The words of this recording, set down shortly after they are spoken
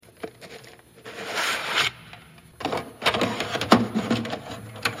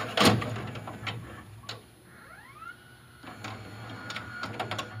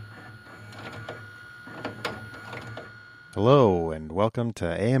welcome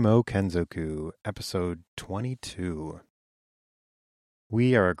to AMO Kenzoku, episode 22.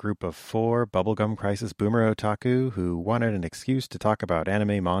 We are a group of 4 Bubblegum Crisis boomer otaku who wanted an excuse to talk about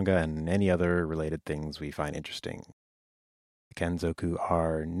anime, manga, and any other related things we find interesting. The Kenzoku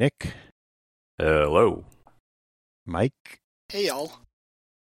are Nick. Hello. Mike. Hey, y'all.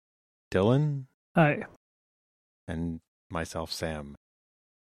 Dylan. Hi. And myself, Sam.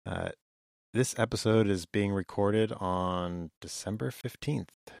 This episode is being recorded on December 15th,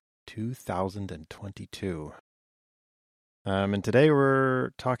 2022. And today we're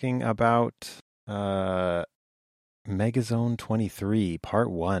talking about Megazone 23, Part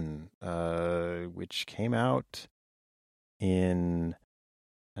 1, which came out in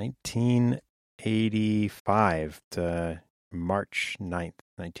 1985 to March 9th,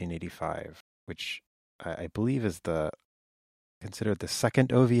 1985, which I believe is considered the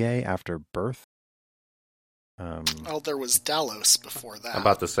second OVA after Birth. There was Dalos before that. I'm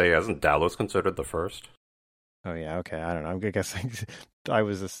about to say, isn't Dalos considered the first? Oh, yeah, okay, I don't know. I guess I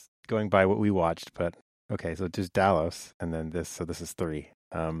was just going by what we watched, but okay, so just Dalos, and then this, so this is 3.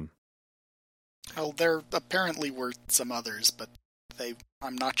 There apparently were some others, but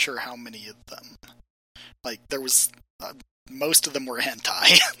I'm not sure how many of them. There was... most of them were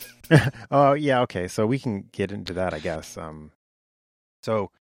hentai. Oh, yeah, okay, so we can get into that, I guess.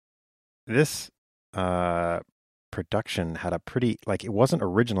 So this production had a pretty, it wasn't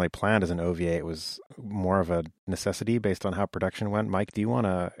originally planned as an OVA. It was more of a necessity based on how production went. Mike, do you want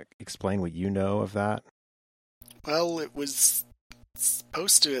to explain what you know of that? Well, it was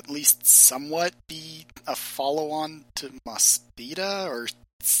supposed to at least somewhat be a follow-on to Mospita or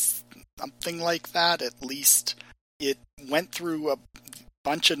something like that. At least it went through a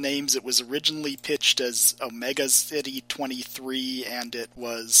bunch of names. It was originally pitched as Omega City 23, and it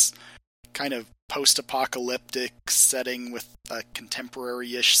was kind of post-apocalyptic setting with a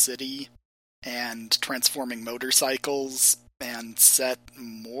contemporary-ish city and transforming motorcycles, and set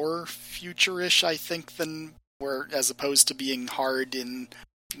more future-ish, I think, than as opposed to being hard in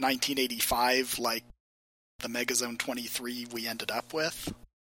 1985 like the Megazone 23 we ended up with.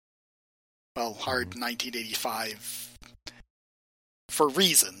 Well, hard 1985 for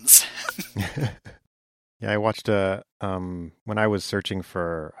reasons. Yeah, I watched when I was searching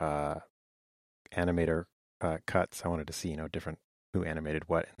for animator cuts, I wanted to see, different who animated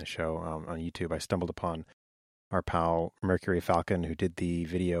what in the show on YouTube. I stumbled upon our pal Mercury Falcon, who did the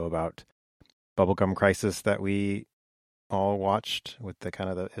video about Bubblegum Crisis that we all watched with the kind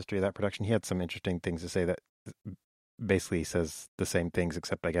of the history of that production. He had some interesting things to say that basically says the same things,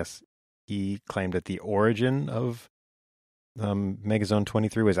 except I guess he claimed that the origin of Megazone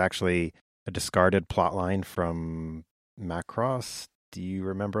 23 was actually a discarded plotline from Macross. Do you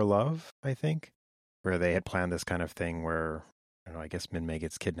remember Love, I think? Where they had planned this kind of thing where, I guess Minmay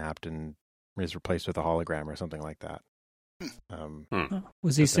gets kidnapped and is replaced with a hologram or something like that.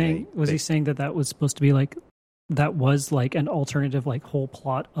 Was he saying that was supposed to be that was an alternative whole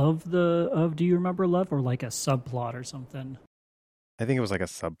plot of Do You Remember Love, or a subplot or something? I think it was a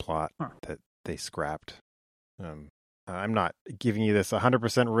subplot that they scrapped. I'm not giving you this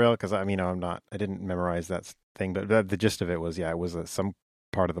 100% real because I didn't memorize that thing, but the gist of it was, it was some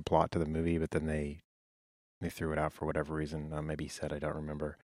part of the plot to the movie, but then they threw it out for whatever reason. Maybe he said, I don't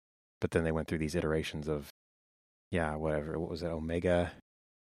remember. But then they went through these iterations of, whatever. What was it? Omega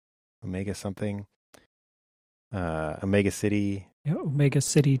something? Omega City. Yeah, Omega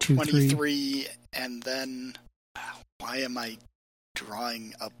City 23, and then why am I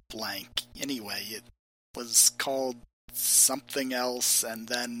drawing a blank? Anyway, it was called something else, and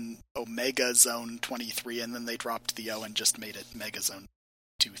then Omega Zone 23, and then they dropped the O and just made it Megazone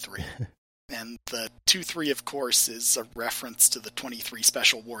 23. And the 2-3, of course, is a reference to the 23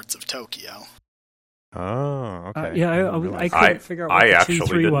 Special Wards of Tokyo. Oh, okay. I couldn't figure out what the 2-3 was. I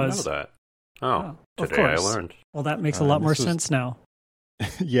actually didn't know that. Today I learned. Well, that makes a lot more sense now.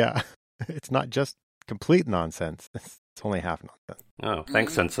 Yeah, it's not just complete nonsense. It's only half nonsense. Oh,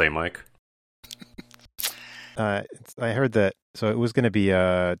 thanks, Sensei Mike. I heard that, so it was going to be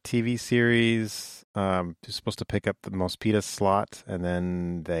a TV series. It was supposed to pick up the Mospita slot, and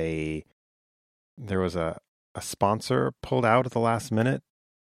then there was a sponsor pulled out at the last minute.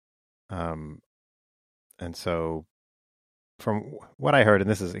 And so from what I heard, and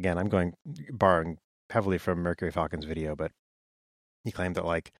this is, again, I'm borrowing heavily from Mercury Falcon's video, but he claimed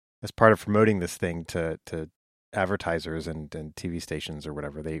that as part of promoting this thing to advertisers and TV stations or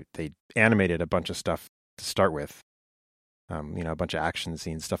whatever, they animated a bunch of stuff to start with, a bunch of action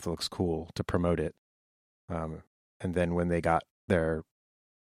scenes, stuff that looks cool to promote it. And then when they got their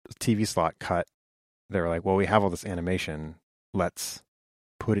TV slot cut, they were like, well, we have all this animation. let's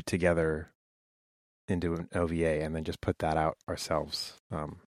put it together into an OVA and then just put that out ourselves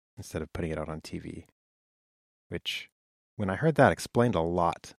instead of putting it out on TV. Which, when I heard that, explained a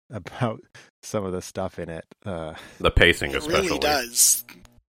lot about some of the stuff in it. The pacing, especially. It really does.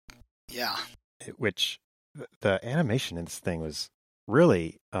 Yeah. Which, the animation in this thing was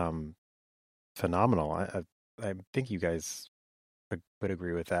really phenomenal. I think you guys would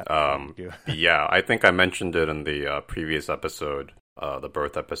agree with that. Yeah, I think I mentioned it in the previous episode, the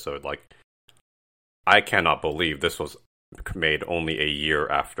birth episode. Like, I cannot believe this was made only a year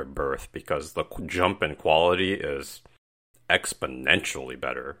after birth, because the jump in quality is exponentially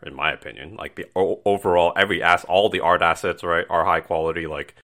better, in my opinion. Like, the overall, all the art assets, right, are high quality.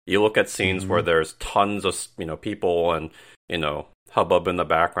 Like, you look at scenes where there's tons of, people and, hubbub in the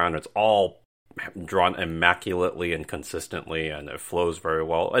background. It's all drawn immaculately and consistently, and it flows very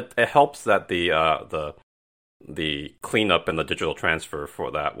well. It helps that the cleanup and the digital transfer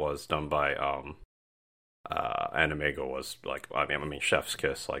for that was done by Animego. Was like, I mean, chef's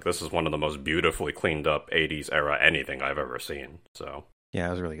kiss. Like, this is one of the most beautifully cleaned up 80s era anything I've ever seen. So yeah,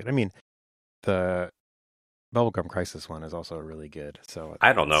 it was really good. I mean, the Bubblegum Crisis one is also really good. So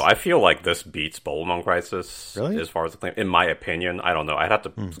I don't know. I feel like this beats Bubblegum Crisis really? As far as the claim, in my opinion. I don't know. I'd have to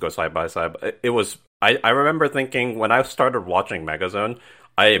go side by side. But it was. I remember thinking when I started watching Megazone,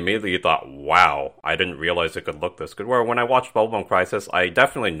 I immediately thought, "Wow, I didn't realize it could look this good." Where when I watched Bubblegum Crisis, I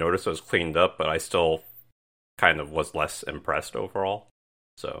definitely noticed it was cleaned up, but I still kind of was less impressed overall.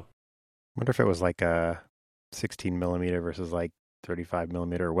 So, I wonder if it was like a 16 millimeter versus like 35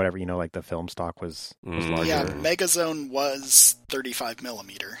 millimeter or whatever, like the film stock was larger. Yeah, Megazone was 35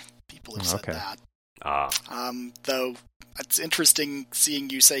 millimeter. People have said that. Though it's interesting seeing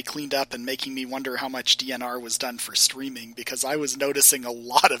you say cleaned up and making me wonder how much DNR was done for streaming, because I was noticing a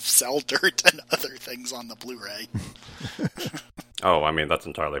lot of cell dirt and other things on the Blu-ray. Oh, I mean, that's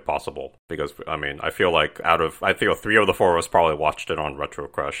entirely possible, because, I mean, I feel like I feel 3 of the 4 of us probably watched it on Retro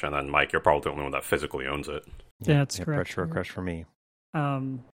Crush, and then Mike, you're probably the only one that physically owns it. Yeah, that's correct. Retro Crush for me.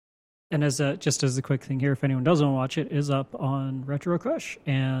 And just as a quick thing here, if anyone doesn't want to watch it, is up on Retro Crush,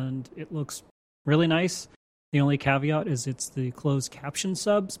 and it looks really nice. The only caveat is it's the closed caption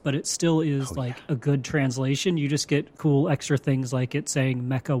subs, but it still is a good translation. You just get cool extra things like it saying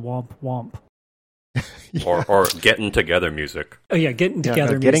Mecha Womp Womp. Yeah. Or getting together music. Oh yeah, getting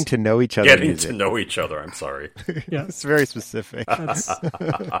together music. Getting to know each other. Getting to know each other, I'm sorry. Yeah. It's very specific.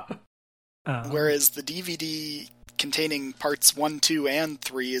 Whereas the DVD containing parts 1, 2, and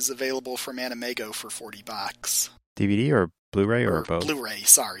 3 is available from Animego for $40. DVD or Blu-ray or both? Blu-ray,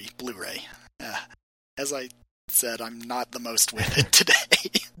 sorry, Blu-ray. As I said, I'm not the most with it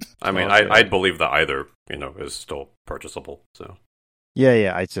today. I mean, I'd believe that either, is still purchasable, so...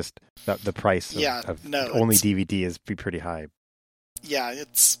 Yeah, it's just the price of only DVD is pretty high. Yeah,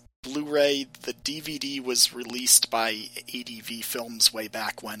 it's Blu-ray. The DVD was released by ADV Films way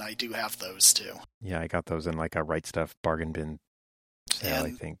back when. I do have those too. Yeah, I got those in like a Right Stuff bargain bin sale,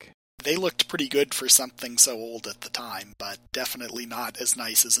 I think. They looked pretty good for something so old at the time, but definitely not as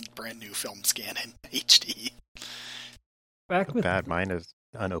nice as a brand new film scan in HD. Mine is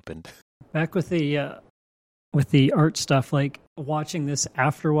unopened. Back with the art stuff, like watching this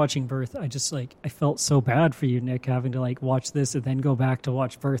after watching Birth, I just I felt so bad for you, Nick, having to watch this and then go back to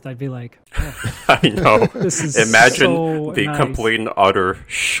watch Birth. I'd be like, I know. This is Imagine the nice. complete and utter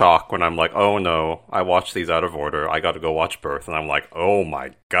shock when I'm like, oh no, I watched these out of order. I got to go watch Birth, and I'm like, oh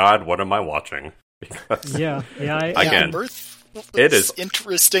my god, what am I watching? Because again, Birth it is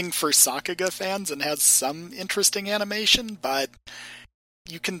interesting for Sakuga fans and has some interesting animation, but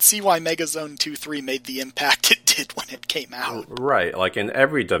you can see why Megazone 2-3 made the impact it did when it came out. Right, like in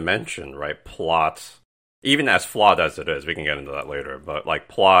every dimension, right? Plot, even as flawed as it is, we can get into that later, but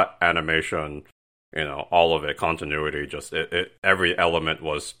plot, animation, all of it, continuity, just every element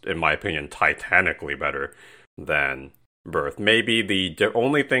was, in my opinion, titanically better than Birth. Maybe the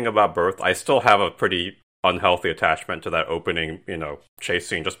only thing about Birth, I still have a pretty unhealthy attachment to that opening, chase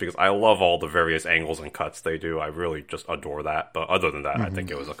scene, just because I love all the various angles and cuts they do. I really just adore that. But other than that, I think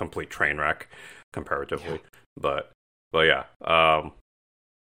it was a complete train wreck comparatively. Yeah. But yeah,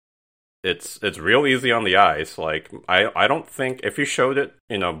 it's real easy on the eyes. I don't think if you showed it,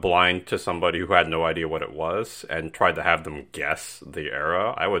 blind to somebody who had no idea what it was and tried to have them guess the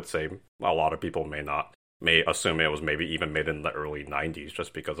era, I would say a lot of people may assume it was maybe even made in the early 90s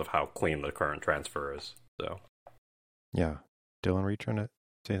just because of how clean the current transfer is. So, yeah. Dylan, were you trying to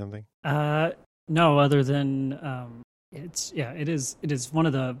say something? No, other than it is one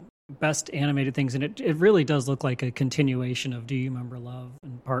of the best animated things, and it really does look like a continuation of Do You Remember Love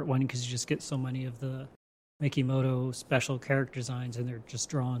in part 1, because you just get so many of the Mikimoto special character designs, and they're just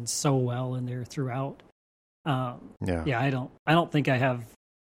drawn so well in there throughout. Yeah, I don't think I have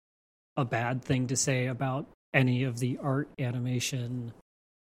a bad thing to say about any of the art, animation,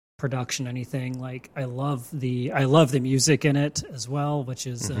 production, anything. Like I love the music in it as well, which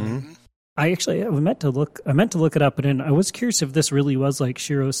is I meant to look it up, and I was curious if this really was like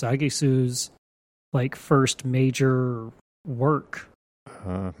Shiro Sagisu's like first major work.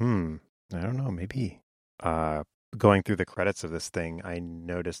 I don't know, maybe. Going through the credits of this thing, I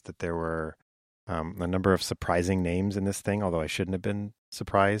noticed that there were a number of surprising names in this thing, although I shouldn't have been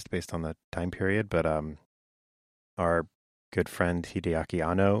surprised based on the time period. But our good friend Hideaki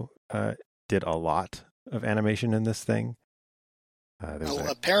Anno did a lot of animation in this thing.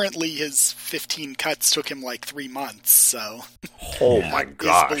 Apparently his 15 cuts took him like 3 months, so my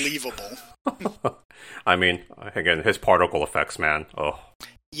gosh. It's believable. I mean, again, his particle effects, man. Oh.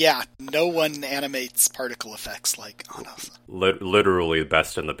 Yeah, no one animates particle effects like Anno. Literally the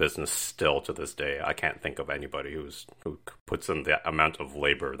best in the business still to this day. I can't think of anybody who puts in the amount of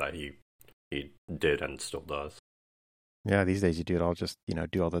labor that he did and still does. Yeah, these days you do it all just,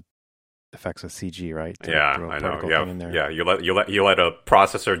 do all the effects with CG, right? Yeah, I know. Yeah, you let a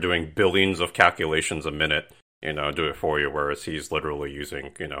processor doing billions of calculations a minute, do it for you, whereas he's literally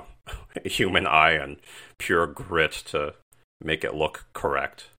using, a human eye and pure grit to make it look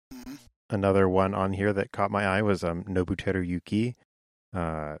correct. Another one on here that caught my eye was Nobuteru Yuki,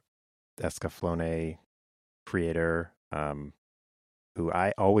 Escaflowne creator, who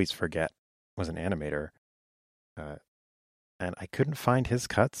I always forget was an animator. And I couldn't find his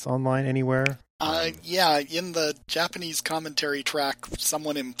cuts online anywhere. Yeah, in the Japanese commentary track,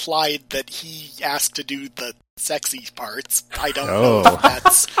 someone implied that he asked to do the sexy parts. I don't know if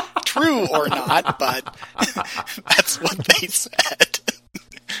that's true or not, but that's what they said.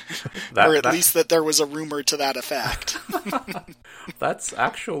 Or at least that there was a rumor to that effect. That's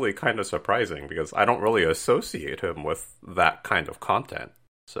actually kind of surprising, because I don't really associate him with that kind of content.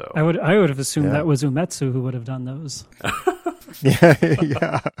 So I would have assumed that was Umetsu who would have done those.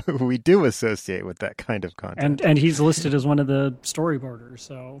 yeah, we do associate with that kind of content, and he's listed as one of the storyboarders.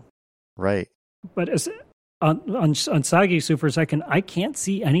 So right, but as on Sagisu for a second, I can't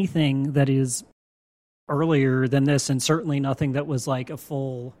see anything that is earlier than this, and certainly nothing that was like a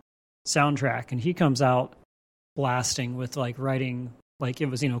full soundtrack. And he comes out blasting with like writing, like it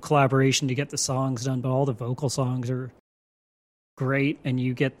was collaboration to get the songs done, but all the vocal songs are great, and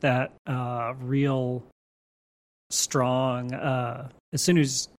you get that real strong as soon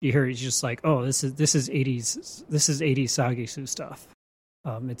as you hear it, you're just like, oh, this is 80s Sagisu stuff.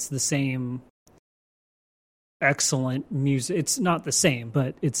 It's the same excellent music. It's not the same,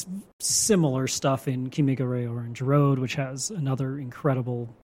 but it's similar stuff in Kimi ga Re Orange Road, which has another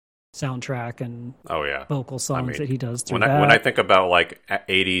incredible soundtrack and vocal songs that he does through that. When I think about like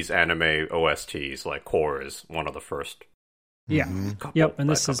 80s anime OSTs, like Core is one of the first. Yeah. Yep. And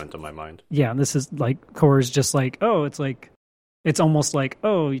this is into my mind. Yeah, and this is like Core is just like, it's almost like,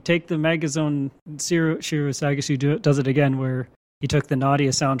 you take the Megazone Shiro Sagisu does it again, where he took the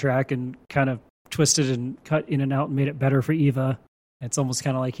Nadia soundtrack and kind of twisted and cut in and out and made it better for Eva. It's almost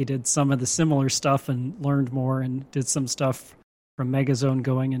kind of like he did some of the similar stuff and learned more, and did some stuff from Megazone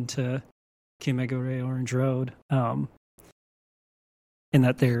going into Kimi ga Re Orange Road. In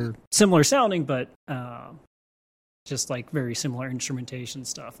that they're similar sounding, but just like very similar instrumentation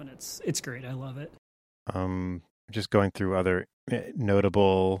stuff, and it's great. I love it. Just going through other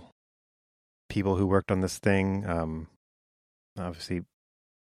notable people who worked on this thing. Obviously,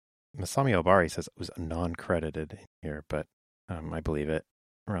 Masami Obari says it was non-credited here, but I believe it.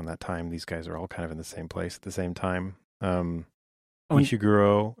 Around that time, these guys are all kind of in the same place at the same time.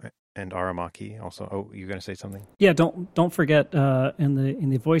 Ishiguro and Aramaki also. Oh, you're going to say something? Yeah, don't forget in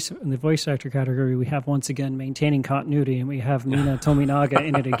the voice actor category, we have once again maintaining continuity, and we have Mina Tominaga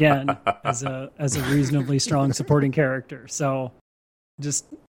in it again as a reasonably strong supporting character. So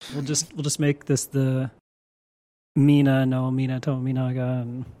we'll just make this the Mina Tominaga.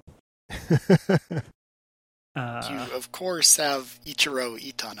 And you of course have Ichiro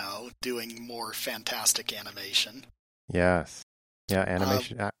Itano doing more fantastic animation. Yes. Yeah,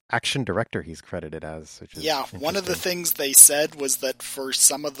 animation action director he's credited as. Which is one of the things they said was that for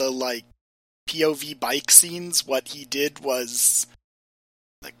some of the like POV bike scenes, what he did was,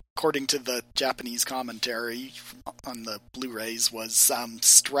 according to the Japanese commentary on the Blu-rays, was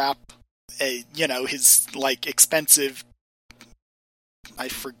strap his like expensive,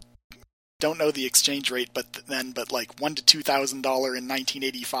 don't know the exchange rate, but like $1,000 to $2,000 in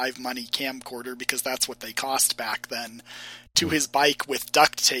 1985 money camcorder, because that's what they cost back then, to his bike with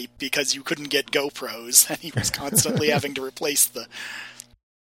duct tape because you couldn't get GoPros, and he was constantly having to replace the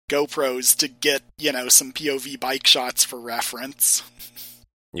GoPros to get, some POV bike shots for reference.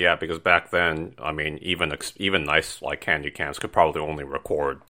 Yeah, because back then, I mean, even nice like handy cams could probably only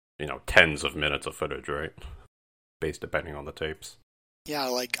record, tens of minutes of footage, right? Based depending on the tapes. Yeah,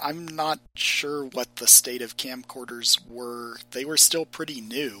 like, I'm not sure what the state of camcorders were. They were still pretty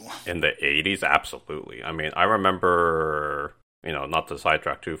new. In the 80s, absolutely. I mean, I remember, not to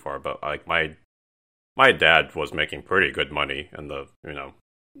sidetrack too far, but like my dad was making pretty good money in the,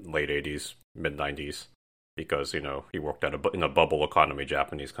 late 80s, mid 90s, because, he worked at in a bubble economy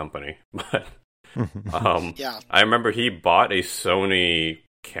Japanese company. But yeah. I remember he bought a Sony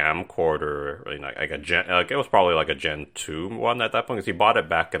camcorder, like a Gen, it was probably like a Gen 2 one at that point, because he bought it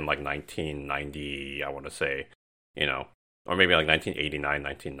back in like 1990, I want to say, or maybe like 1989,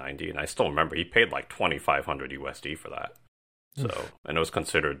 1990, and I still remember he paid like 2,500 USD for that. So, and it was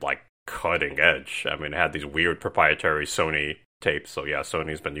considered like cutting edge. I mean, it had these weird proprietary Sony tapes, so yeah,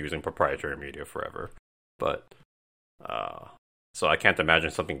 Sony's been using proprietary media forever. But, so I can't imagine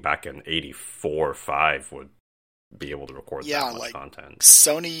something back in 84 or 5 would be able to record that much content.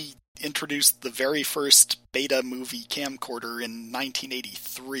 Sony introduced the very first beta movie camcorder in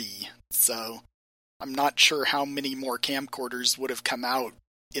 1983, so I'm not sure how many more camcorders would have come out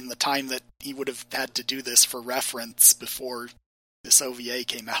in the time that he would have had to do this for reference before this OVA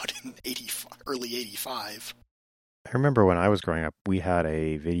came out in early 85. I remember when I was growing up, we had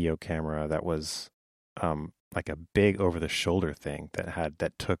a video camera that was like a big over-the-shoulder thing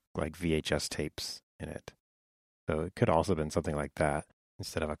that took like VHS tapes in it. So it could also have been something like that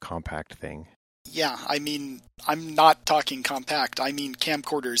instead of a compact thing. Yeah, I mean, I'm not talking compact. I mean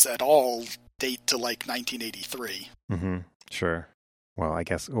camcorders at all date to like 1983. Mm-hmm. Sure. Well, I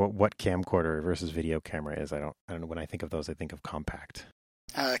guess what camcorder versus video camera is, I don't know. When I think of those, I think of compact.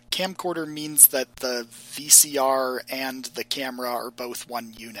 Camcorder means that the VCR and the camera are both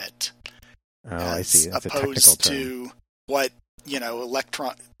one unit. Oh, I see. That's opposed to what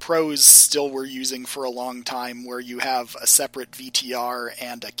pros still were using for a long time, where you have a separate VTR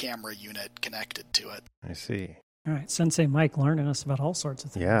and a camera unit connected to it. I see. All right, Sensei Mike learning us about all sorts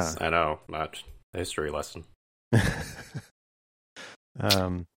of things. Yeah. I know, much history lesson.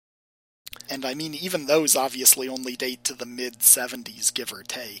 And I mean, even those obviously only date to the mid-70s, give or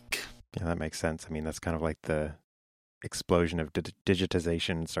take. Yeah, that makes sense. I mean, that's kind of like the explosion of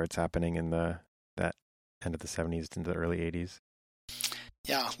digitization starts happening in that end of the 70s into the early 80s.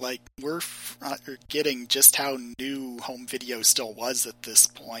 Yeah, like, we're getting just how new home video still was at this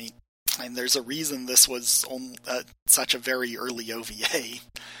point. And there's a reason this was such a very early OVA.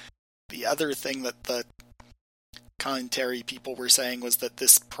 The other thing that the commentary people were saying was that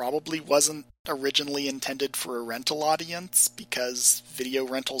this probably wasn't originally intended for a rental audience, because video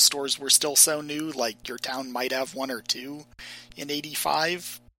rental stores were still so new. Like, your town might have one or two in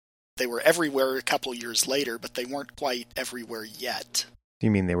 85. They were everywhere a couple years later, but they weren't quite everywhere yet. You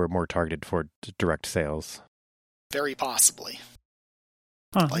mean they were more targeted for direct sales? Very possibly.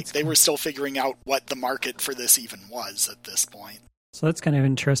 Huh, like, they were still figuring out what the market for this even was at this point. So that's kind of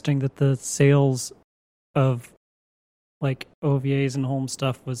interesting that the sales of like OVAs and home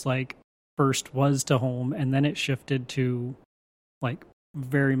stuff was like first was to home, and then it shifted to like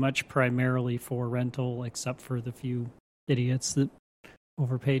very much primarily for rental, except for the few idiots that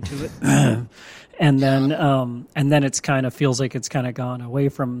overpaid to it. and then it's kind of feels like it's kind of gone away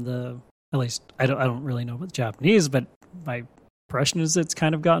from at least I don't really know about Japanese, but my impression is it's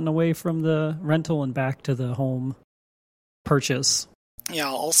kind of gotten away from the rental and back to the home purchase. Yeah,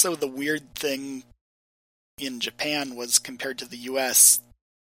 also the weird thing in Japan was, compared to the US,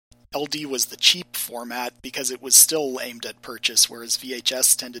 LD was the cheap format because it was still aimed at purchase, whereas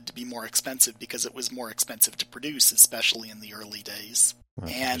VHS tended to be more expensive because it was more expensive to produce, especially in the early days.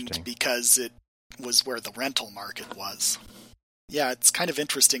 That's and because it was where the rental market was. Yeah, it's kind of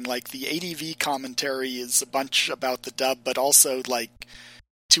interesting. Like, the ADV commentary is a bunch about the dub, but also, like,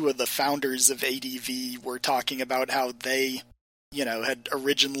 two of the founders of ADV were talking about how they, had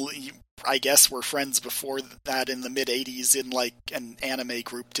originally, I guess, were friends before that in the mid-'80s in, like, an anime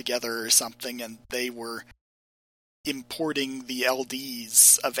group together or something, and they were importing the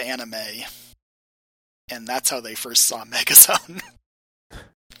LDs of anime. And that's how they first saw Megazone.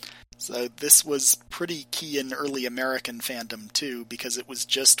 So this was pretty key in early American fandom, too, because it was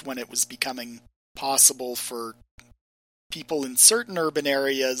just when it was becoming possible for people in certain urban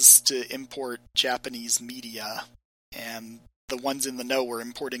areas to import Japanese media. And the ones in the know were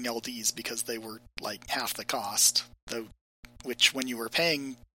importing LDs because they were like half the cost. Though, which when you were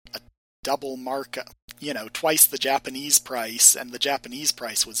paying a double markup, twice the Japanese price, and the Japanese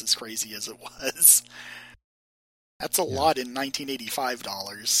price was as crazy as it was. That's a lot in 1985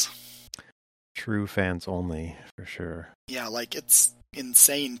 dollars. True fans only, for sure. Yeah, like it's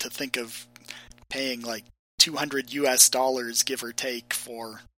insane to think of paying like $200 give or take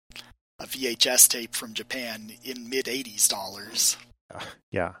for a VHS tape from Japan in mid-80s dollars.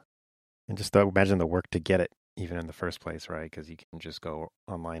 Yeah. And just imagine the work to get it even in the first place, right? Because you can just go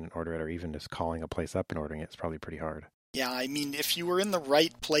online and order it, or even just calling a place up and ordering it is probably pretty hard. Yeah, I mean, if you were in the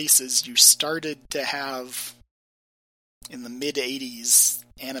right places, you started to have, in the mid-80s,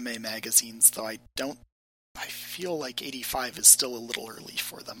 anime magazines, though I feel like 85 is still a little early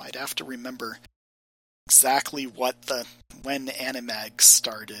for them. I'd have to remember exactly when Animag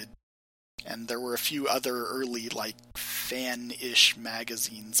started. And there were a few other early, like, fan-ish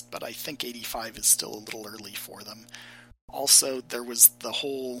magazines, but I think 85 is still a little early for them. Also, there was the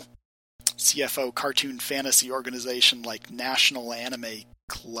whole CFO cartoon fantasy organization, like National Anime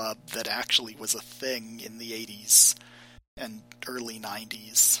Club, that actually was a thing in the 80s and early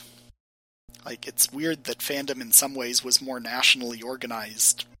 90s. Like, it's weird that fandom in some ways was more nationally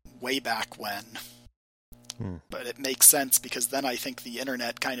organized way back when. But it makes sense because then I think the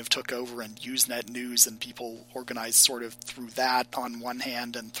internet kind of took over, and Usenet News and people organized sort of through that on one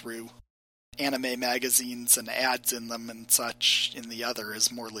hand, and through anime magazines and ads in them and such in the other,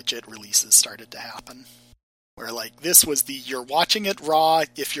 as more legit releases started to happen. Where like this was you're watching it raw.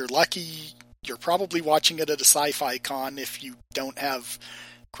 If you're lucky, you're probably watching it at a sci-fi con if you don't have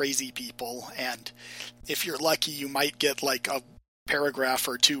crazy people, and if you're lucky you might get like a paragraph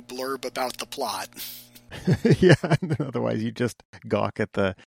or two blurb about the plot. Yeah, otherwise you just gawk at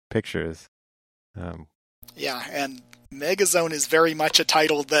the pictures. Yeah, and Megazone is very much a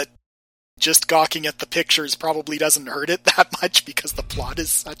title that just gawking at the pictures probably doesn't hurt it that much because the plot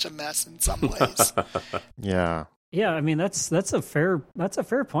is such a mess in some ways. Yeah. Yeah, I mean that's a fair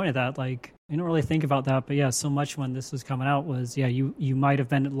point of that. Like, I don't really think about that, but yeah, so much when this was coming out was you might have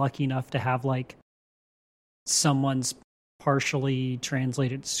been lucky enough to have like someone's partially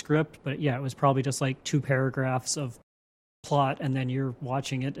translated script, but yeah, it was probably just like 2 paragraphs of plot, and then you're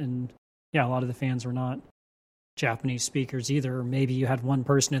watching it, and yeah, a lot of the fans were not Japanese speakers either. Or maybe you had one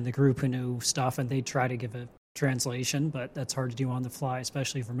person in the group who knew stuff and they'd try to give a translation, but that's hard to do on the fly,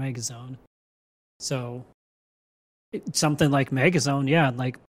 especially for Megazone. So something like Megazone, yeah,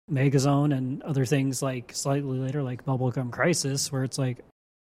 like Megazone and other things like slightly later, like Bubblegum Crisis, where it's like,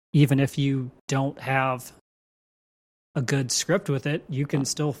 even if you don't have a good script with it, you can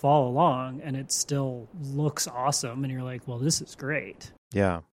still follow along and it still looks awesome, and you're like, well, this is great.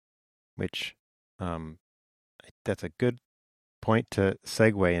 Yeah. Which that's a good point to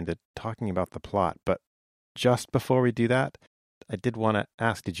segue into talking about the plot. But just before we do that, I did want to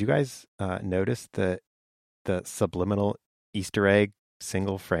ask, did you guys notice the subliminal Easter egg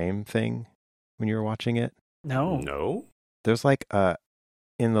single frame thing when you were watching it? No. There's like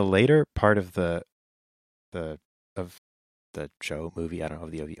in the later part of the show, movie, I don't know,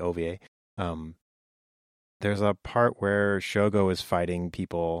 of the OVA, there's a part where Shogo is fighting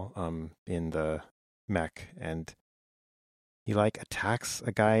people in the mech, and he like attacks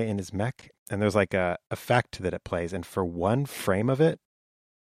a guy in his mech, and there's like a effect that it plays, and for one frame of it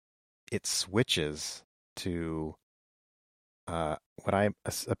switches to a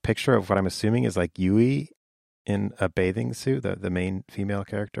picture of what I'm assuming is like Yui in a bathing suit, the main female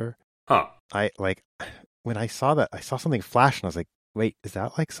character. Huh. When I saw that, I saw something flash, and I was like, wait, is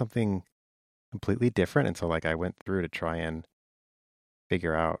that like something completely different? And so like I went through to try and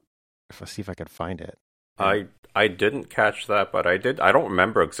figure out, see if I could find it. I didn't catch that, but I did. I don't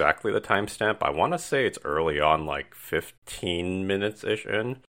remember exactly the timestamp. I want to say it's early on, like 15 minutes-ish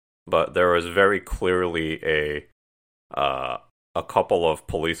in, but there was very clearly a couple of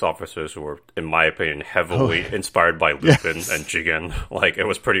police officers who were, in my opinion, heavily inspired by Lupin and Jigen. Like, it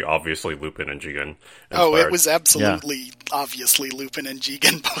was pretty obviously Lupin and Jigen inspired. It was absolutely obviously Lupin and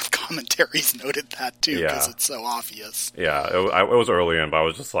Jigen. Both commentaries noted that, too, because it's so obvious. Yeah, it was early in, but I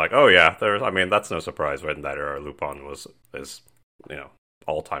was just like, oh yeah, that's no surprise. Right in that era, Lupin is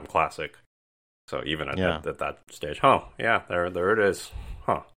all-time classic. So even at that stage, there it is.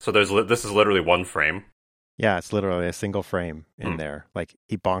 So this is literally one frame. Yeah, it's literally a single frame in there. Like,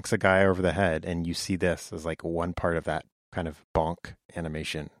 he bonks a guy over the head, and you see this as like one part of that kind of bonk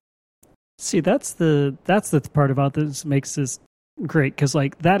animation. See, that's the part about this makes this great, because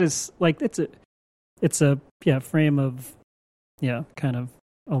like that is like it's a frame of kind of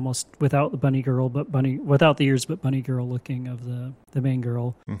almost without the bunny girl, but without the ears, but bunny girl looking of the main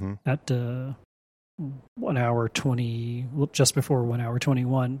girl at 1 hour 20, just before 1 hour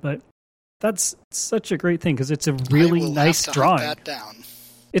 21. But that's such a great thing because it's a really nice drawing. That down.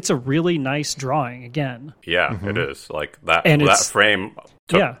 It's a really nice drawing again. Yeah, it is. Like that frame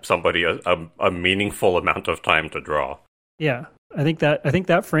took somebody a meaningful amount of time to draw. Yeah. I think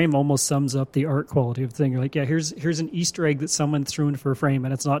that frame almost sums up the art quality of the thing. You're like, yeah, here's an Easter egg that someone threw in for a frame,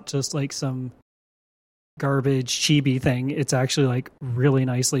 and it's not just like some garbage chibi thing. It's actually like really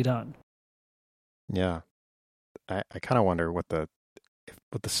nicely done. Yeah, I kind of wonder what the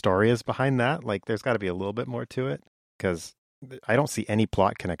story is behind that. Like, there's got to be a little bit more to it because I don't see any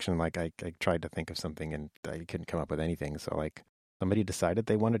plot connection. Like, I tried to think of something and I couldn't come up with anything. So, like, somebody decided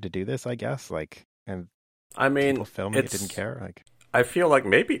they wanted to do this, I guess. Like, and I mean, people filming it didn't care. Like, I feel like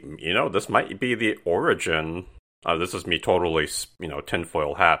maybe, this might be the origin. This is me totally,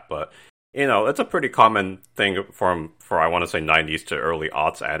 tinfoil hat, but, it's a pretty common thing for I want to say 90s to early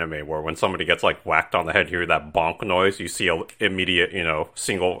aughts anime, where when somebody gets, like, whacked on the head, you hear that bonk noise, you see a immediate,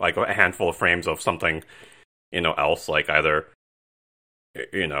 single, like, a handful of frames of something, else, like, either,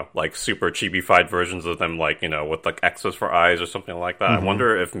 like, super chibi-fied versions of them, like, with, like, X's for eyes or something like that. I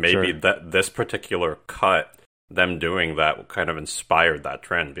wonder if maybe this particular cut, them doing that kind of inspired that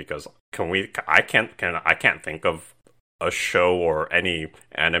trend, because I can't think of a show or any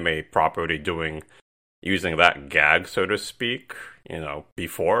anime property using that gag, so to speak,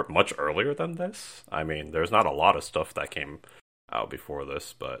 before, much earlier than this. I mean, there's not a lot of stuff that came out before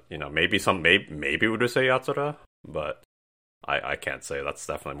this, but, maybe Urusei Yatsura, but I can't say. That's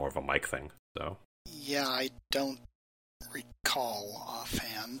definitely more of a Mike thing, so. Yeah, I don't recall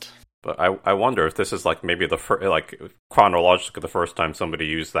offhand. But I wonder if this is like maybe chronologically the first time somebody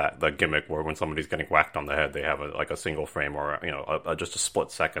used the gimmick where when somebody's getting whacked on the head, they have a single frame or just a split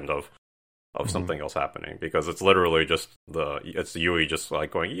second of something else happening, because it's literally just it's Yui just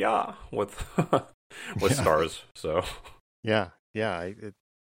like going with stars. So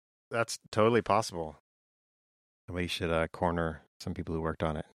that's totally possible. We should corner some people who worked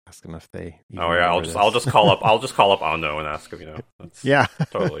on it. Ask them if they. I'll just call up Ano and ask him.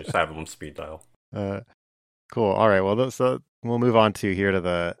 Totally just have him speed dial. Cool. All right. Well, so we'll move on to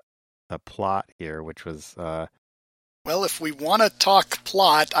the plot here, which was. Well, if we want to talk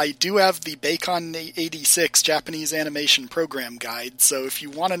plot, I do have the Bacon 86 Japanese Animation Program Guide, so if you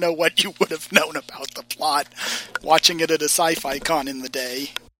want to know what you would have known about the plot, watching it at a sci-fi con in the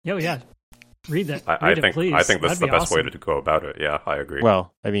day. Oh, yeah. Read that. I think this That'd is the best way to go about it. Yeah, I agree.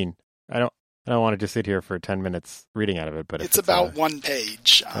 Well, I mean, I don't want to just sit here for 10 minutes reading out of it, but it's about 1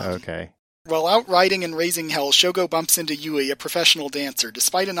 page. Okay. While out riding and raising hell, Shogo bumps into Yui, a professional dancer.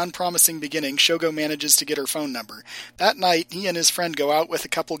 Despite an unpromising beginning, Shogo manages to get her phone number. That night, he and his friend go out with a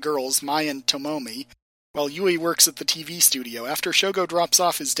couple girls, Mai and Tomomi, while Yui works at the TV studio. After Shogo drops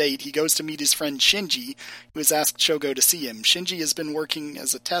off his date, he goes to meet his friend Shinji, who has asked Shogo to see him. Shinji has been working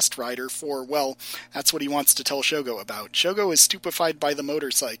as a test rider for, well, that's what he wants to tell Shogo about. Shogo is stupefied by the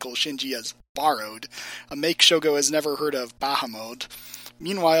motorcycle Shinji has borrowed, a make Shogo has never heard of, Bahamut.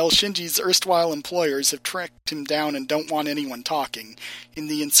 Meanwhile, Shinji's erstwhile employers have tracked him down and don't want anyone talking. In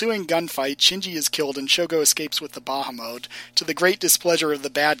the ensuing gunfight, Shinji is killed and Shogo escapes with the Bahamut, to the great displeasure of the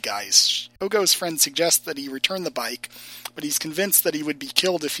bad guys. Shogo's friend suggests that he return the bike, but he's convinced that he would be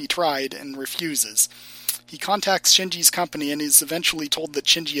killed if he tried, and refuses. He contacts Shinji's company and is eventually told that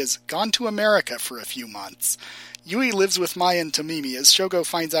Shinji has gone to America for a few months. Yui lives with Mai and Tomimi as Shogo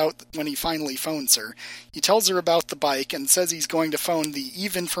finds out when he finally phones her. He tells her about the bike and says he's going to phone the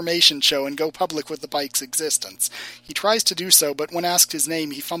Eve Information Show and go public with the bike's existence. He tries to do so, but when asked his name,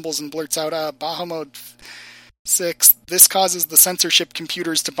 he fumbles and blurts out, Bahamut 6. This causes the censorship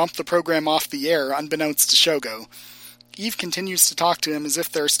computers to bump the program off the air, unbeknownst to Shogo. Eve continues to talk to him as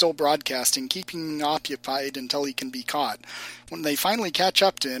if they're still broadcasting, keeping him occupied until he can be caught. When they finally catch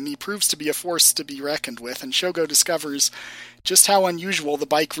up to him, he proves to be a force to be reckoned with, and Shogo discovers just how unusual the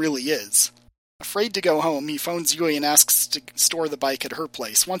bike really is. Afraid to go home, he phones Yui and asks to store the bike at her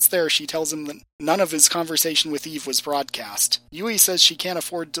place. Once there, she tells him that none of his conversation with Eve was broadcast. Yui says she can't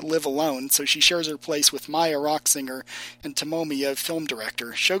afford to live alone, so she shares her place with Mai, a rock singer, and Tomomi, a film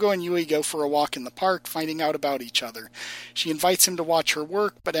director. Shogo and Yui go for a walk in the park, finding out about each other. She invites him to watch her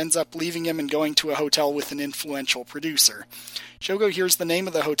work, but ends up leaving him and going to a hotel with an influential producer. Shogo hears the name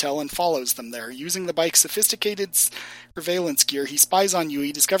of the hotel and follows them there. Using the bike's sophisticated surveillance gear, he spies on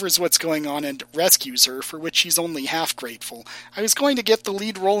Yui, discovers what's going on, and rescues her, for which she's only half grateful. I was going to get the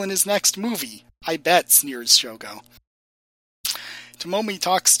lead role in his next movie. I bet, sneers Shogo. Tomomi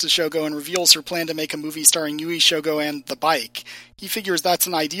talks to Shogo and reveals her plan to make a movie starring Yui, Shogo, and the bike. He figures that's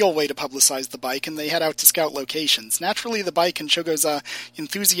an ideal way to publicize the bike, and they head out to scout locations. Naturally, the bike and Shogo's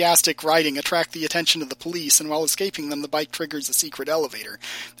enthusiastic riding attract the attention of the police, and while escaping them, the bike triggers a secret elevator.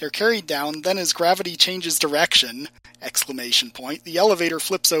 They're carried down, then as gravity changes direction, ! The elevator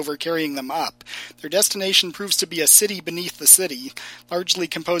flips over, carrying them up. Their destination proves to be a city beneath the city, largely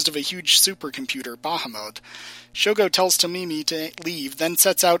composed of a huge supercomputer, Bahamut. Shogo tells Tomomi to leave, then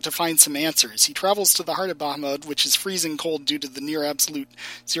sets out to find some answers. He travels to the heart of Bahamut, which is freezing cold due to the near-absolute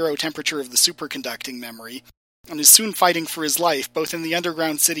zero temperature of the superconducting memory, and is soon fighting for his life, both in the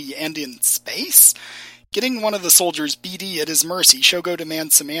underground city and in space? Getting one of the soldiers, BD, at his mercy, Shogo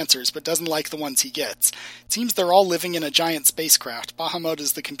demands some answers, but doesn't like the ones he gets. It seems they're all living in a giant spacecraft. Bahamut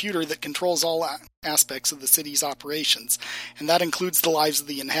is the computer that controls all aspects of the city's operations, and that includes the lives of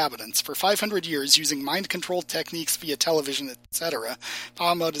the inhabitants. For 500 years, using mind-controlled techniques via television, etc.,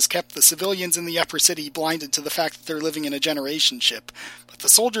 Bahamut has kept the civilians in the upper city blinded to the fact that they're living in a generation ship. But the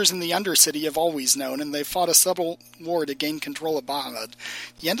soldiers in the undercity have always known, and they've fought a subtle war to gain control of Bahamut.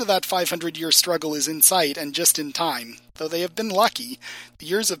 The end of that 500-year struggle is in sight, and just in time. Though they have been lucky, the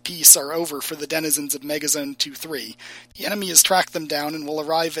years of peace are over for the denizens of Megazone 2-3. The enemy has tracked them down and will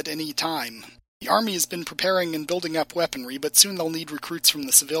arrive at any time. The army has been preparing and building up weaponry, but soon they'll need recruits from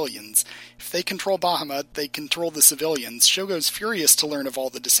the civilians. If they control Bahamut, they control the civilians. Shogo's furious to learn of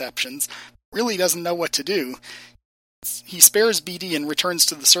all the deceptions, really doesn't know what to do. He spares BD and returns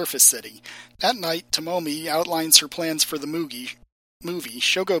to the surface city. That night, Tomomi outlines her plans for the movie.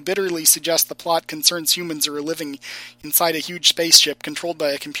 Shogo bitterly suggests the plot concerns humans who are living inside a huge spaceship controlled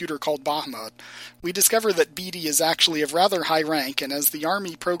by a computer called Bahamut. We discover that BD is actually of rather high rank, and as the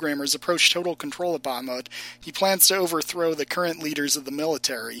army programmers approach total control of Bahamut, he plans to overthrow the current leaders of the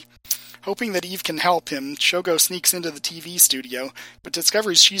military. Hoping that Eve can help him, Shogo sneaks into the TV studio, but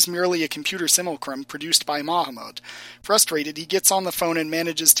discovers she's merely a computer simulacrum produced by Bahamut. Frustrated, he gets on the phone and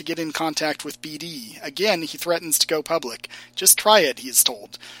manages to get in contact with BD. Again, he threatens to go public. Just try it, he is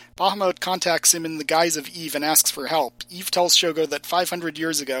told. Bahamut contacts him in the guise of Eve and asks for help. Eve tells Shogo that 500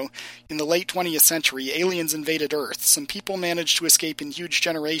 years ago, in the late 20th century, aliens invaded Earth. Some people managed to escape in huge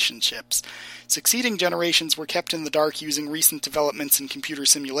generation ships. Succeeding generations were kept in the dark using recent developments in computer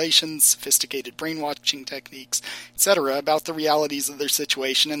simulations, sophisticated brainwashing techniques, etc. about the realities of their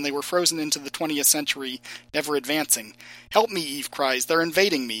situation, and they were frozen into the 20th century, never advancing. "Help me," Eve cries. "They're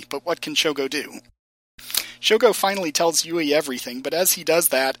invading me." But what can Shogo do? Shogo finally tells Yui everything, but as he does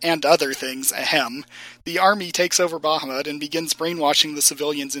that, and other things, the army takes over Bahamut and begins brainwashing the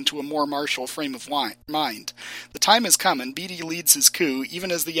civilians into a more martial frame of mind. The time has come, and BD leads his coup, even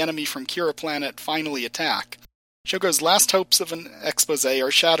as the enemy from Kira Planet finally attack. Shogo's last hopes of an expose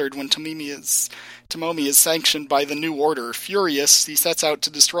are shattered when Tomomi is sanctioned by the New Order. Furious, he sets out to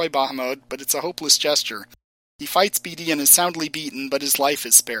destroy Bahamut, but it's a hopeless gesture. He fights BD and is soundly beaten, but his life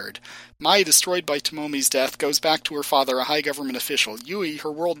is spared. Mai, destroyed by Tomomi's death, goes back to her father, a high government official. Yui,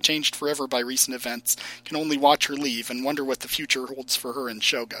 her world changed forever by recent events, can only watch her leave and wonder what the future holds for her and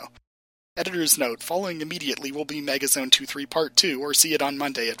Shogo. Editor's note, following immediately will be Megazone 2-3 Part 2, or see it on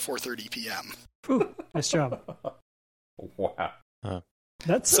Monday at 4:30 p.m. Whew, nice job. Wow.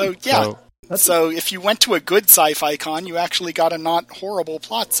 So if you went to a good sci-fi con, you actually got a not horrible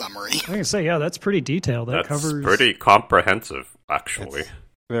plot summary. I can say, yeah, that's pretty detailed. That covers pretty comprehensive, actually. It's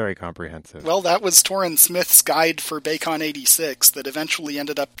very comprehensive. Well, that was Torrin Smith's guide for Baycon 86 that eventually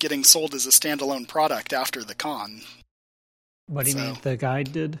ended up getting sold as a standalone product after the con. What do you mean the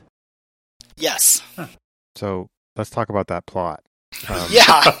guide did? Yes. Huh. So let's talk about that plot.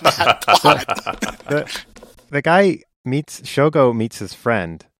 That plot. The guy Shogo meets his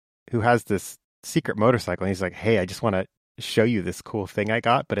friend who has this secret motorcycle, and he's like, "Hey, I just want to show you this cool thing I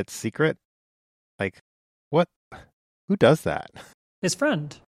got, but it's secret." Like, what? Who does that? His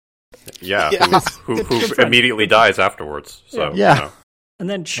friend. Yeah. Who immediately dies afterwards. So, yeah. You know. And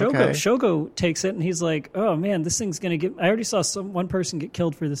then Shogo takes it, and he's like, "Oh man, this thing's gonna get. I already saw one person get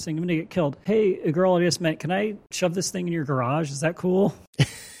killed for this thing. I'm gonna get killed. Hey, a girl I just met. Can I shove this thing in your garage? Is that cool?"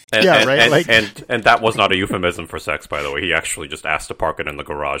 And that was not a euphemism for sex, by the way. He actually just asked to park it in the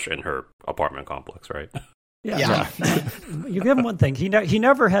garage in her apartment complex, right? Yeah. You give him one thing. He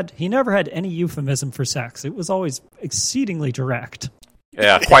never had any euphemism for sex. It was always exceedingly direct.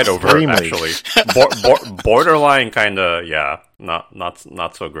 Yeah, quite overt, actually. Borderline, kind of. Yeah,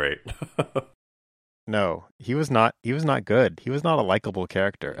 not so great. No, he was not good. He was not a likable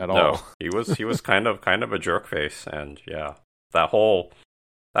character at all. No, he was kind of a jerk face, and yeah, that whole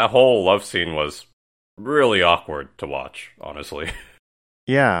love scene was really awkward to watch, honestly.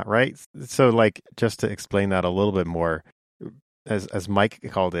 Yeah, right? So, like, just to explain that a little bit more, as Mike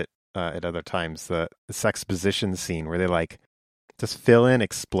called it at other times, the sexposition scene where they like just fill in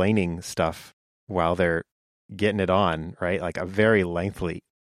explaining stuff while they're getting it on, right? Like a very lengthy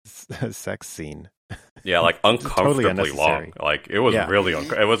sex scene. Yeah, like uncomfortably Totally long. Like it was really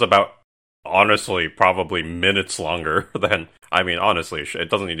it was about, honestly, probably minutes longer than, I mean, honestly, it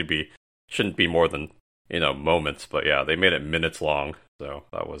doesn't need to be, shouldn't be more than, moments, but yeah, they made it minutes long. So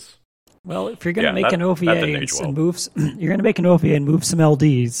that was, well, if you're going to make an OVA and move, you're going to make an OVA and move some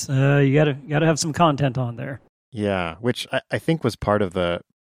LDs. You gotta have some content on there. Yeah, which I think was part of the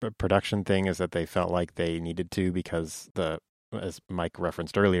production thing, is that they felt like they needed to, because as Mike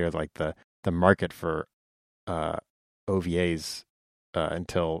referenced earlier, like the market for OVAs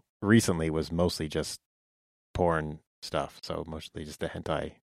until recently was mostly just porn stuff. So mostly just the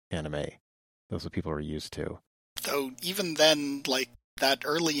hentai anime. Those are what people were used to. Though even then, like that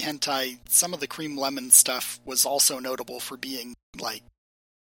early hentai, some of the Cream Lemon stuff was also notable for being like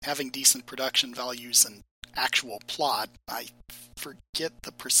having decent production values and actual plot. I forget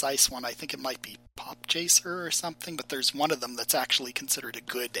the precise one. I think it might be Pop Chaser or something, but there's one of them that's actually considered a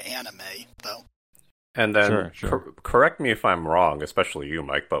good anime, though. And then, correct me if I'm wrong, especially you,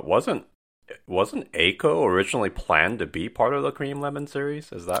 Mike, but wasn't Eiko originally planned to be part of the Cream Lemon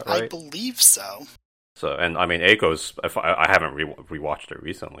series? Is that right? I believe so. So, and I mean, Eiko's, I haven't rewatched it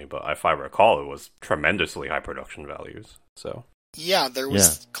recently, but if I recall, it was tremendously high production values. So yeah, there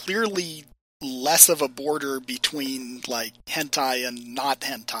was clearly less of a border between like hentai and not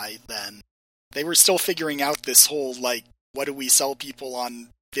hentai then. They were still figuring out this whole like, what do we sell people on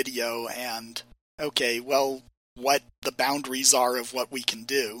video, and okay, well, what the boundaries are of what we can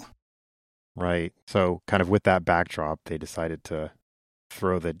do. Right. So kind of with that backdrop, they decided to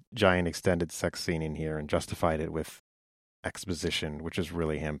throw the giant extended sex scene in here and justified it with exposition, which is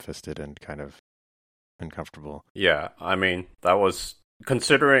really ham-fisted and kind of uncomfortable. Yeah, I mean, that was,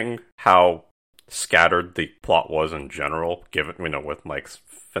 considering how scattered the plot was in general, given, with Mike's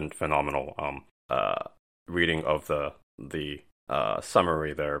phenomenal reading of the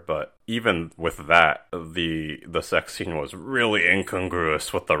summary there, but even with that, the sex scene was really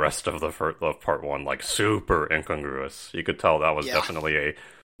incongruous with the rest of part one, like super incongruous. You could tell that was definitely a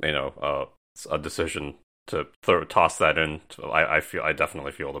decision to toss that in. I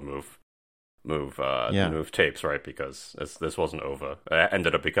definitely feel to move tapes, right? Because this wasn't OVA. It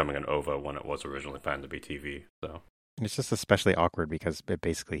ended up becoming an OVA when it was originally planned to be TV. So. And it's just especially awkward because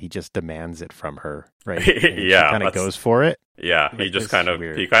he just demands it from her, right? Yeah, she kind of goes for it. Yeah, he just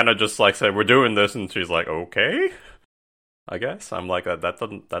like said, "We're doing this," and she's like, "Okay, I guess." I'm like, that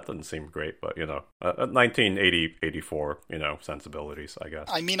doesn't seem great, but 1984, sensibilities, I guess.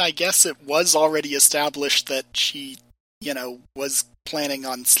 I mean, I guess it was already established that she, was planning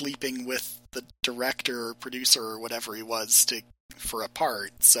on sleeping with the director or producer or whatever he was for a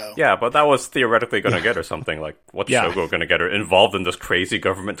part, so... Yeah, but that was theoretically going to get her something. Like, what's Shogo going to get her involved in this crazy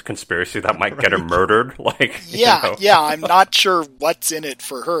government conspiracy that might get her murdered? Like, I'm not sure what's in it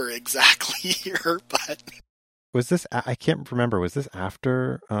for her exactly here, but... Was this... I can't remember. Was this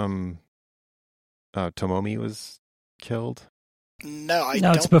after Tomomi was killed? No, I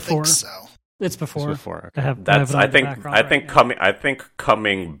don't think so. It's before. It's before. Okay. I think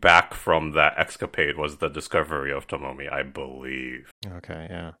coming back from that escapade was the discovery of Tomomi, I believe. Okay,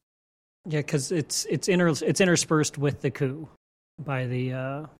 yeah. Yeah, because it's interspersed with the coup by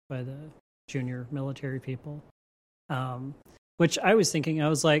the junior military people. Which I was thinking, I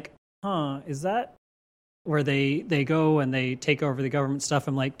was like, is that where they go and they take over the government stuff?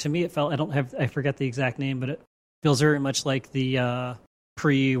 I'm like, to me it felt, I forget the exact name, but it feels very much like the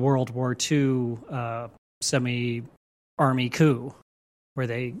pre-World War II semi-army coup, where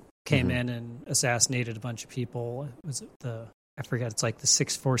they came in and assassinated a bunch of people. Was it I forget, it's like the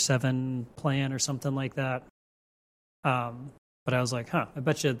 647 plan or something like that. But I was like, I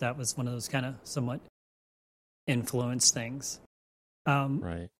bet you that was one of those kind of somewhat influenced things.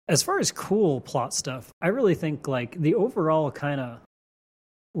 Right. As far as cool plot stuff, I really think like the overall kind of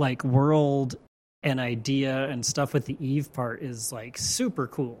like world and idea and stuff with the Eve part is like super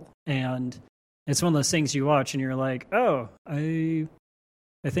cool, and it's one of those things you watch and you're like, oh, I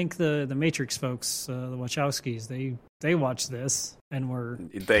think the Matrix folks, the Wachowskis, they watch this and were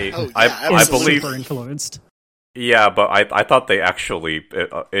I believe super influenced. Yeah, but I thought they actually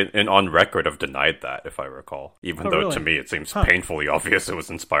on record have denied that, if I recall. Even though really? To me it seems painfully obvious it was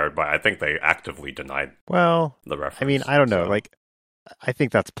inspired by. I think they actively denied. Well, the reference. I mean, I don't know. Like, I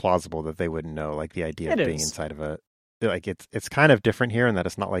think that's plausible that they wouldn't know. Like the idea of being inside of it's kind of different here in that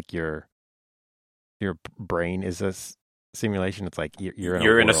it's not like your brain is a simulation. It's like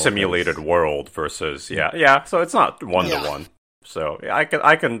you're in a simulated world versus So it's not 1-to-1. So yeah, I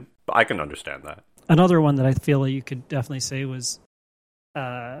can understand that. Another one that I feel like you could definitely say was,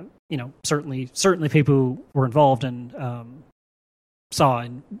 certainly people who were involved and saw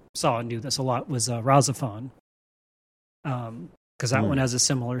and knew this a lot was Razafon, because that one has a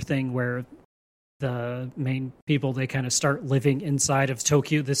similar thing where the main people, they kind of start living inside of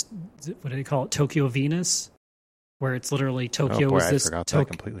Tokyo. This, what do they call it? Tokyo Venus, where it's literally Tokyo is this. I forgot that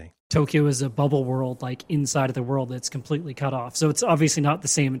completely. Tokyo is a bubble world, like inside of the world that's completely cut off. So it's obviously not the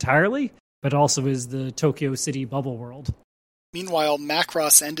same entirely, but also is the Tokyo City bubble world. Meanwhile,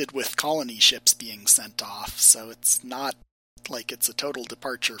 Macross ended with colony ships being sent off, so it's not like it's a total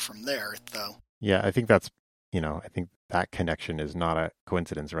departure from there, though. Yeah, I think that's, I think that connection is not a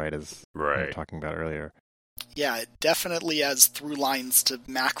coincidence, right? As we were talking about earlier. Yeah, it definitely has through lines to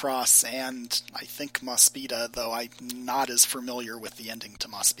Macross and I think Mospeada, though I'm not as familiar with the ending to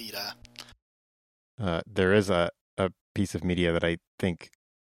Mospeada. There is a piece of media that I think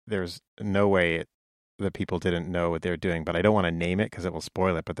there's no way that people didn't know what they're doing, but I don't want to name it because it will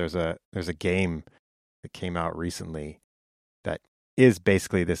spoil it. But there's a game that came out recently that is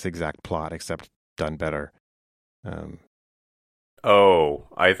basically this exact plot, except done better.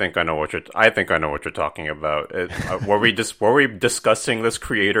 I think I know what you're talking about. Were we discussing this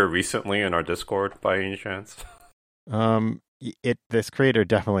creator recently in our Discord by any chance? This creator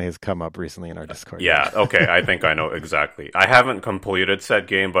definitely has come up recently in our Discord. Yeah, okay, I think I know exactly. I haven't completed said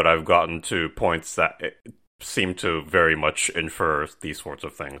game, but I've gotten to points that seem to very much infer these sorts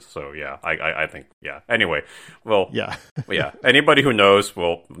of things. So yeah, I think, yeah. Anyway, well, yeah. Yeah, anybody who knows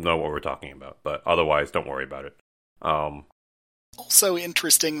will know what we're talking about, but otherwise, don't worry about it. Also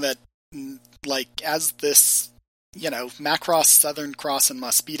interesting that, like, as this, Macross, Southern Cross, and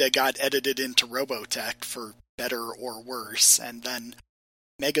Mospeada got edited into Robotech for better or worse, and then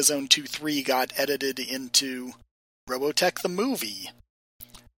Megazone 2-3 got edited into Robotech the movie,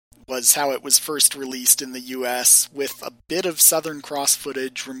 was how it was first released in the US, with a bit of Southern Cross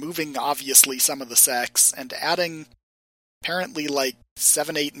footage, removing obviously some of the sex, and adding apparently like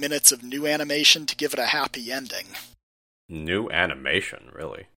 7-8 minutes of new animation to give it a happy ending. New animation,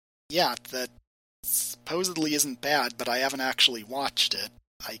 really? Yeah, that supposedly isn't bad, but I haven't actually watched it.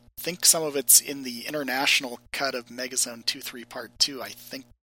 I think some of it's in the international cut of Megazone 2-3 Part 2, I think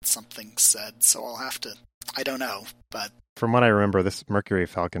something said, so I'll have to... I don't know, but... From what I remember, this Mercury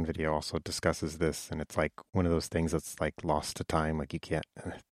Falcon video also discusses this, and it's like one of those things that's like lost to time, like you can't...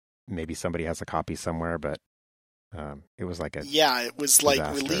 Maybe somebody has a copy somewhere, but it was like a... Yeah, it was disaster.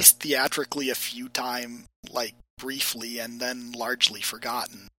 Like released theatrically a few times, like briefly, and then largely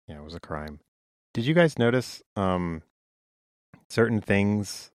forgotten. Yeah, it was a crime. Did you guys notice certain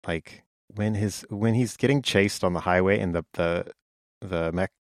things, like when he's getting chased on the highway and the mech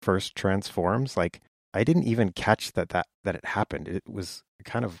first transforms? Like, I didn't even catch that it happened. It was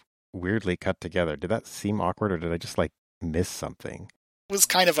kind of weirdly cut together. Did that seem awkward, or did I just like miss something? It was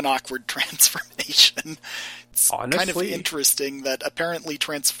kind of an awkward transformation. It's honestly kind of interesting that apparently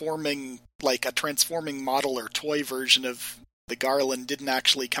transforming model or toy version of the Garland didn't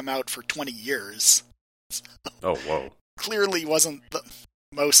actually come out for 20 years. So, oh, whoa. Clearly wasn't the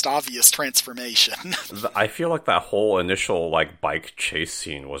most obvious transformation. I feel like that whole initial like bike chase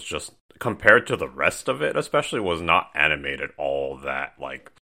scene was just, compared to the rest of it especially, was not animated all that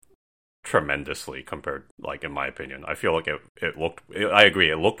like tremendously compared, like, in my opinion. I feel like it looked, I agree,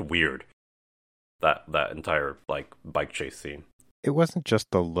 it looked weird, that entire like bike chase scene. It wasn't just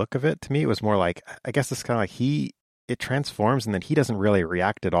the look of it. To me, it was more like, I guess it's kind of like it transforms and then he doesn't really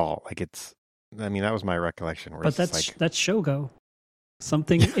react at all. Like that was my recollection. But that's Shogo.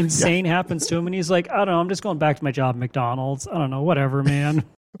 Something insane happens to him and he's like, I don't know, I'm just going back to my job at McDonald's. I don't know, whatever, man.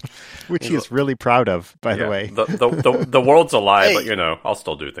 Which he is really proud of, by the way. The world's a lie, hey, but I'll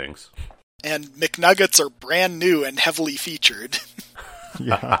still do things. And McNuggets are brand new and heavily featured.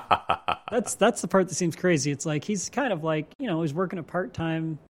 Yeah. That's the part that seems crazy. It's like he's kind of like, he's working a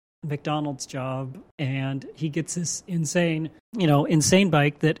part-time McDonald's job and he gets this insane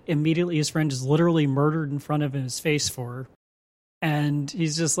bike that immediately his friend is literally murdered in front of his face for. And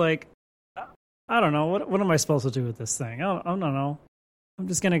he's just like, I don't know, what am I supposed to do with this thing? I don't know. I'm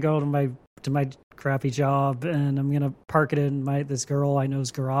just gonna go to my crappy job and I'm gonna park it in this girl I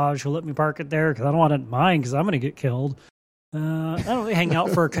know's garage who'll let me park it there because I don't want it in mine because I'm gonna get killed. I don't really hang out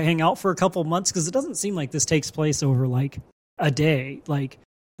for a couple months because it doesn't seem like this takes place over like a day. Like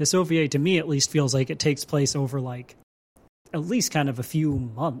this OVA to me at least feels like it takes place over like at least kind of a few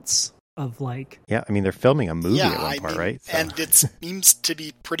months of like. Yeah, I mean they're filming a movie at one part, right? So. And it seems to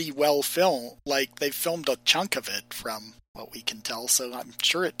be pretty well filmed. Like they've filmed a chunk of it from what we can tell, so I'm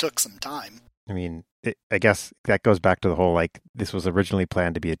sure it took some time. I mean, I guess that goes back to the whole, like, this was originally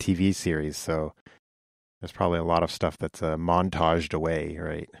planned to be a TV series, so there's probably a lot of stuff that's montaged away,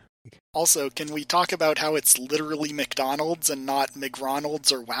 right? Also, can we talk about how it's literally McDonald's and not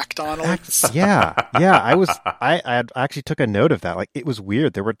McRonald's or WhackDonald's? Yeah. I actually took a note of that. Like, it was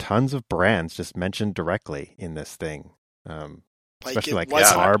weird. There were tons of brands just mentioned directly in this thing. Especially like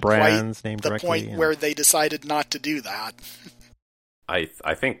car brands named the directly. The point where they decided not to do that. I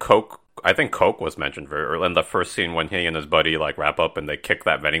think Coke was mentioned very early in the first scene when he and his buddy like wrap up and they kick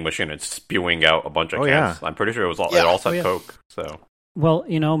that vending machine and spewing out a bunch of cans. Yeah. I'm pretty sure it all said Coke. So. Well,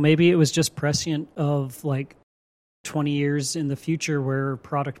 maybe it was just prescient of like 20 years in the future where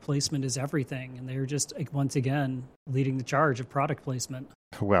product placement is everything, and they're just once again leading the charge of product placement.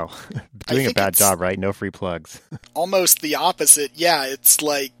 Well, doing a bad job, right? No free plugs. Almost the opposite. Yeah, it's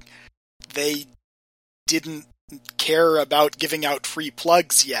like they didn't care about giving out free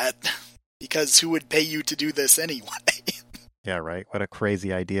plugs yet, because who would pay you to do this anyway? Yeah, right. What a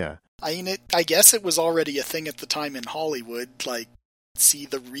crazy idea. I mean, I guess it was already a thing at the time in Hollywood, like, see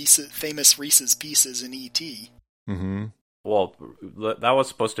the famous Reese's Pieces in E.T. Mm-hmm. Well, that was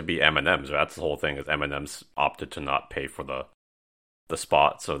supposed to be M&M's. That's the whole thing, is M&M's opted to not pay for the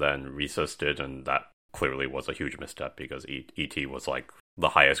spot, so then Reese's did, and that clearly was a huge misstep, because E.T. was like the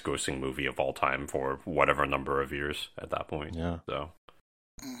highest grossing movie of all time for whatever number of years at that point. Yeah. So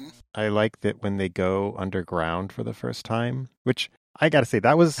I like that when they go underground for the first time, which I gotta say,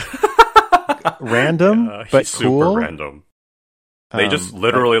 that was random, but cool. Super random. They just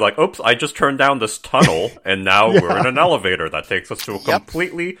literally oops, I just turned down this tunnel, and now we're in an elevator that takes us to a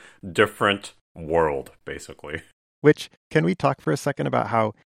completely different world, basically. Which, can we talk for a second about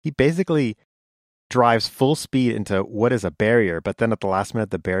how he basically drives full speed into what is a barrier, but then at the last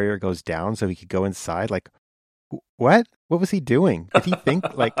minute the barrier goes down so he could go inside? Like, what? What was he doing? Did he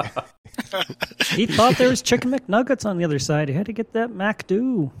think, like... He thought there was Chicken McNuggets on the other side. He had to get that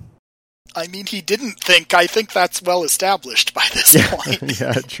MacDo. I mean, he didn't think. I think that's well established by this point.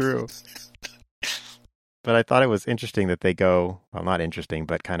 Yeah, true. But I thought it was interesting that they go, well, not interesting,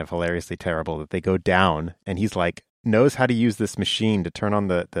 but kind of hilariously terrible, that they go down, and he's like, knows how to use this machine to turn on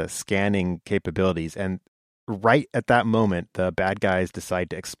the scanning capabilities, and right at that moment, the bad guys decide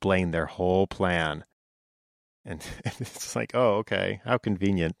to explain their whole plan. And it's like, oh, okay, how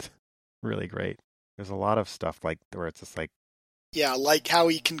convenient. Really great. There's a lot of stuff like where it's just like, yeah, like how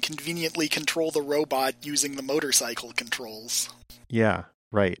he can conveniently control the robot using the motorcycle controls. Yeah,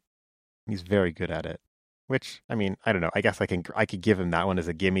 right. He's very good at it. Which, I mean, I don't know. I guess I could give him that one as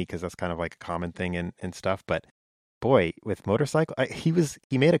a gimme because that's kind of like a common thing in stuff. But boy, with motorcycle, he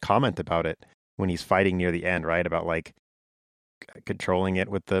made a comment about it when he's fighting near the end, right? About like controlling it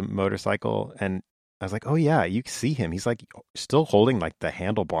with the motorcycle, and I was like, oh yeah, you see him. He's like still holding like the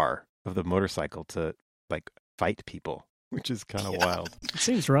handlebar of the motorcycle to like fight people. Which is kind of wild. It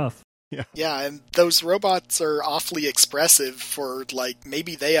seems rough. Yeah. Yeah, and those robots are awfully expressive for, like,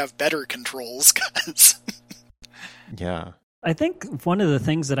 maybe they have better controls, cause... Yeah. I think one of the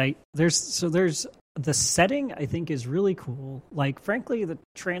things that there's the setting I think is really cool. Like, frankly, the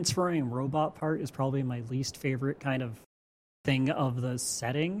transferring robot part is probably my least favorite kind of thing of the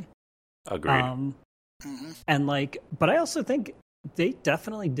setting. Agreed. And, like, but I also think they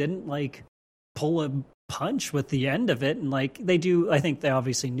definitely didn't, like, pull a punch with the end of it, and like they do, I think they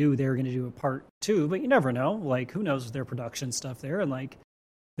obviously knew they were going to do a part 2, but you never know, like who knows their production stuff there, and like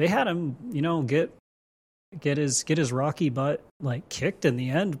they had him get his rocky butt like kicked in the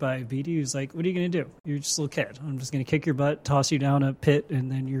end by BD, who's like, what are you going to do? You're just a little kid. I'm just going to kick your butt, toss you down a pit, and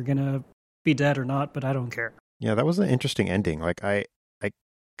then you're going to be dead or not, but I don't care. Yeah, that was an interesting ending. Like I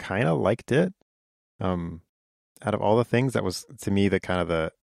kind of liked it. Out of all the things, that was to me the kind of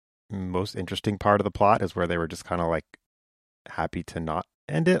the most interesting part of the plot, is where they were just kind of like happy to not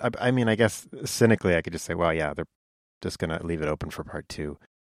end it. I mean, I guess cynically I could just say, well, yeah, they're just going to leave it open for part 2.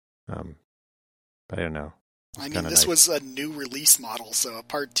 But I don't know. I mean, this was a new release model, so a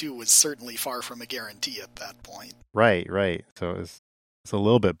part 2 was certainly far from a guarantee at that point. Right. So it's a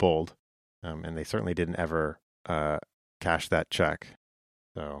little bit bold. And they certainly didn't ever cash that check.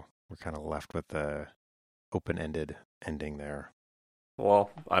 So we're kind of left with the open-ended ending there.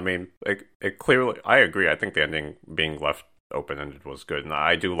 Well, I mean, it clearly, I agree. I think the ending being left open-ended was good. And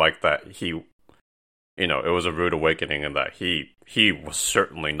I do like that he, it was a rude awakening, and that he was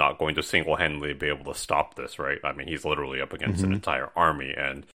certainly not going to single-handedly be able to stop this, right? I mean, he's literally up against an entire army,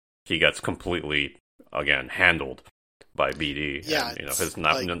 and he gets completely, again, handled by BD. Yeah. And, his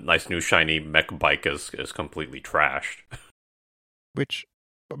nice new shiny mech bike is completely trashed. Which,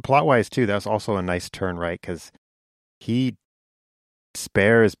 plot-wise, too, that's also a nice turn, right? Because he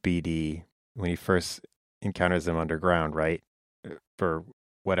spares BD when he first encounters him underground, right? For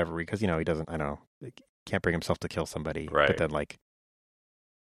whatever, because he doesn't, I don't know, like, can't bring himself to kill somebody. Right. But then like,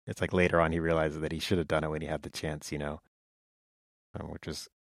 it's like later on he realizes that he should have done it when he had the chance, which is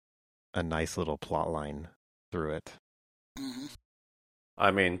a nice little plot line through it. Mm-hmm.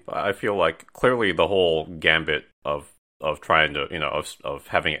 I mean, I feel like clearly the whole gambit of trying to, of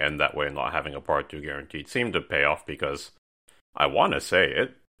having it end that way and not having a part 2 guaranteed seemed to pay off, because I want to say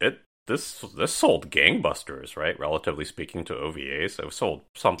this sold gangbusters, right? Relatively speaking to OVAs, it sold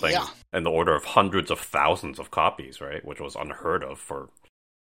something in the order of hundreds of thousands of copies, right? Which was unheard of for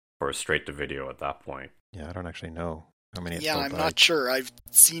a straight to video at that point. Yeah, I don't actually know how many. I'm not sure. I've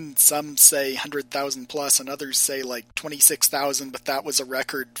seen some say 100,000 plus, and others say like 26,000, but that was a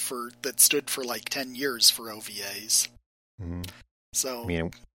record that stood for like 10 years for OVAs. Mm-hmm. So I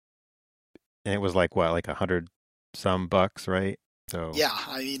mean, and it was like what, like $100 some, right? So yeah,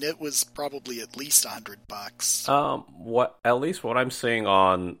 I mean, it was probably at least $100. At least what I'm seeing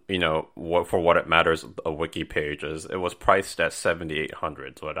on, for what it matters, a wiki page is it was priced at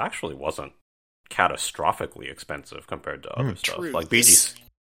 $7,800, so it actually wasn't catastrophically expensive compared to other stuff. True. Like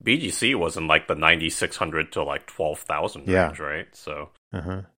BGC was in like the 9,600 to like 12,000 range, right? So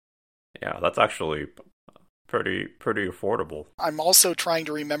yeah, that's actually pretty affordable. I'm also trying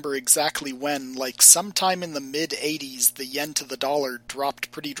to remember exactly when, like sometime in the mid-80s, the yen to the dollar dropped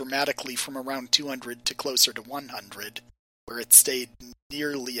pretty dramatically from around 200 to closer to 100, where it stayed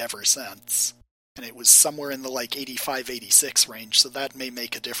nearly ever since. And it was somewhere in the like 85, 86 range, so that may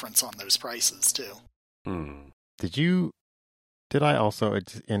make a difference on those prices too. Did I also,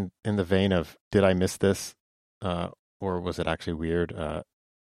 in the vein of, did I miss this, or was it actually weird?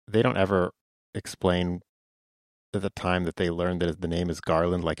 They don't ever explain at the time that they learned that the name is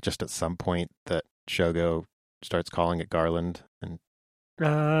Garland, like just at some point that Shogo starts calling it Garland. And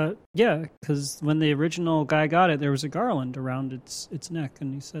yeah, because when the original guy got it, there was a garland around its neck,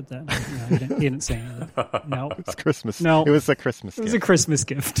 and he said that. No, he didn't say anything. No, it's Christmas. No, it was a Christmas. It was a Christmas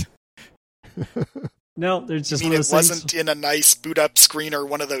gift. No, there's just. You mean one of it those wasn't in a nice boot-up screen or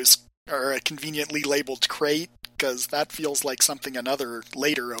one of those, or a conveniently labeled crate? Because that feels like something another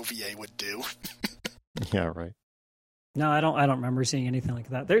later OVA would do. Yeah, right. No, I don't remember seeing anything like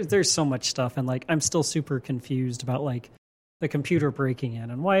that. There's so much stuff, and like I'm still super confused about like the computer breaking in,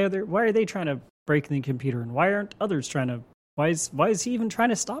 and why are they trying to break the computer, and why aren't others trying to? Why is he even trying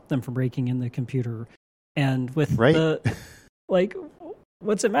to stop them from breaking in the computer? And with the like,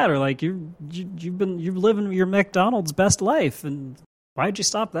 what's it matter? Like you're living your McDonald's best life, and why'd you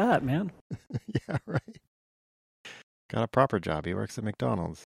stop that, man? Yeah, right. Got a proper job. He works at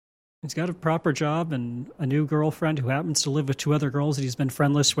McDonald's. He's got a proper job and a new girlfriend who happens to live with 2 other girls that he's been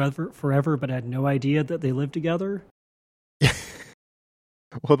friendless with forever, but had no idea that they live together.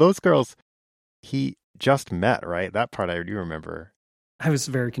 Well, those girls, he just met, right? That part I do remember. I was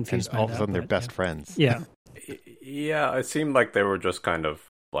very confused and by that. All of a sudden, they're best friends. Yeah. Yeah, it seemed like they were just kind of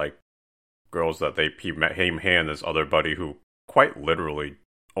like girls that he met him and his other buddy, who quite literally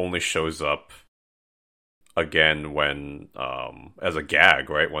only shows up again when as a gag,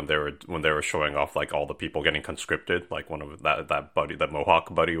 right? When they were showing off like all the people getting conscripted, like one of that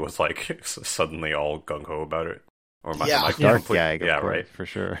Mohawk buddy was like suddenly all gung ho about it. Or dark gag, yeah, course, right, for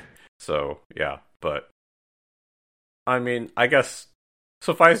sure. So yeah, but I mean, I guess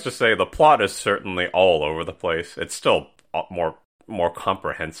suffice to say, the plot is certainly all over the place. It's still more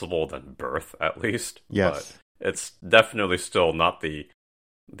comprehensible than Birth, at least. Yes, but it's definitely still not the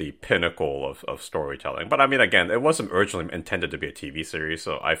pinnacle of storytelling. But I mean, again, it wasn't originally intended to be a TV series,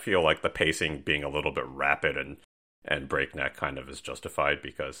 so I feel like the pacing being a little bit rapid and breakneck kind of is justified,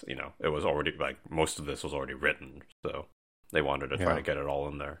 because it was already, like, most of this was already written, so they wanted to try to get it all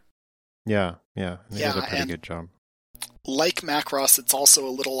in there. Yeah, they did a pretty good job. Like Macross, it's also a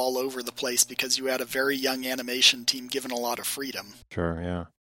little all over the place because you had a very young animation team given a lot of freedom. Sure, yeah.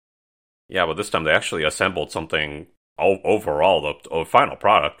 Yeah, but this time they actually assembled something. Overall, the final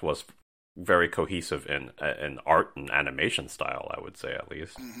product was very cohesive in art and animation style, I would say, at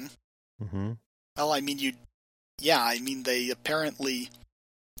least. Mm-hmm. Mm-hmm. Well, I mean, they apparently,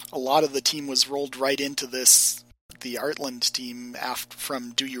 a lot of the team was rolled right into this, the Artland team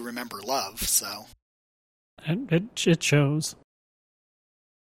from Do You Remember Love, so. And it shows.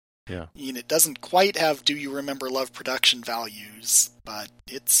 Yeah. I mean, it doesn't quite have Do You Remember Love production values, but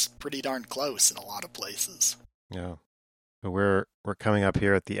it's pretty darn close in a lot of places. Yeah. So we're coming up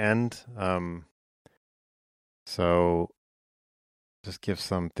here at the end. So just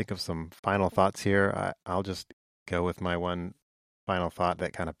think of some final thoughts here. I'll just go with my one final thought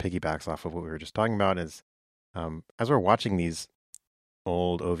that kind of piggybacks off of what we were just talking about is, as we're watching these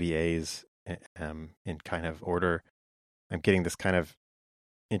old OVAs in kind of order. I'm getting this kind of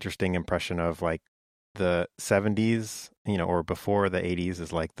interesting impression of like the 70s, or before the 80s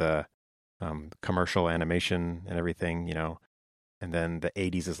is like the commercial animation and everything, and then the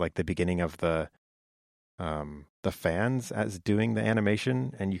 80s is like the beginning of the fans as doing the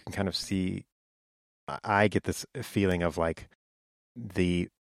animation, and you can kind of see. I get this feeling of like the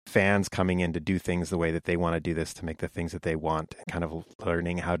fans coming in to do things the way that they want to do this to make the things that they want, and kind of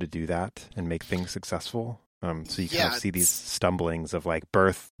learning how to do that and make things successful. So you kind of see these stumblings of like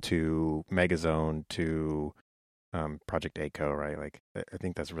Birth to Megazone to Project A-ko, right? Like, I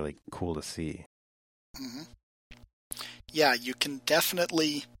think that's really cool to see. Mm-hmm. Yeah, you can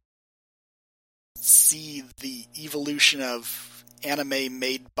definitely see the evolution of anime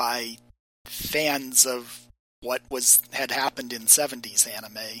made by fans of what had happened in 70s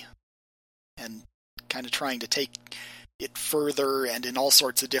anime, and kind of trying to take it further and in all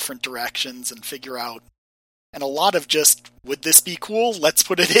sorts of different directions and figure out. And a lot of just, would this be cool? Let's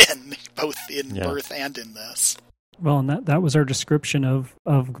put it in, both in Birth and in this. Well, and that was our description of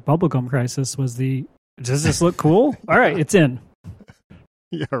Bubblegum Crisis, was does this look cool? All right, it's in.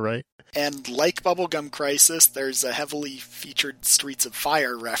 Yeah, right. And like Bubblegum Crisis, there's a heavily featured Streets of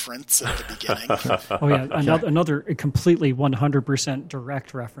Fire reference at the beginning. Oh yeah, another completely 100%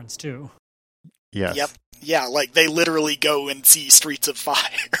 direct reference too. Yes. Yep. Yeah, like they literally go and see Streets of Fire.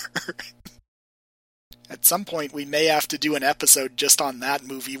 At some point, we may have to do an episode just on that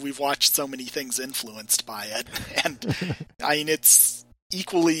movie. We've watched so many things influenced by it. And, I mean, it's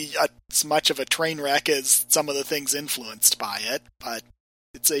equally as much of a train wreck as some of the things influenced by it, but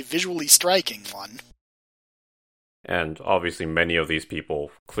it's a visually striking one. And obviously many of these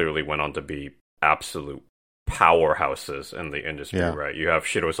people clearly went on to be absolute powerhouses in the industry, right? You have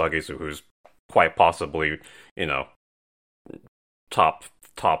Shiro Sagisu, who's quite possibly, top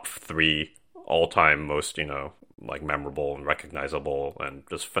 3 all-time most, like memorable and recognizable and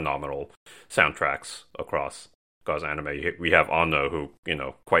just phenomenal soundtracks across anime. We have Anno, who,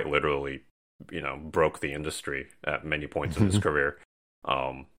 quite literally, broke the industry at many points in his career.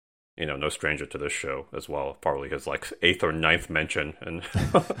 No stranger to this show as well. Probably his like 8th or 9th mention, and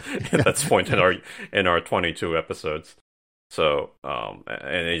at that point in our 22 episodes. So, and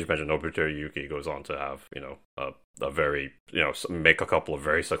as you mentioned, Nobuteru Yuki goes on to have a very make a couple of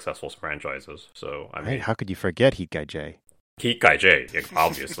very successful franchises. So I mean, how could you forget Heat Guy J? Heat Guy J,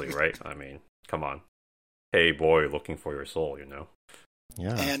 obviously, right? I mean, come on, hey boy, looking for your soul,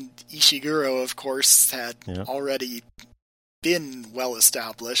 Yeah. And Ishiguro, of course, had already been well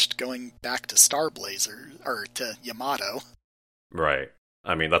established, going back to Star Blazer or to Yamato. Right.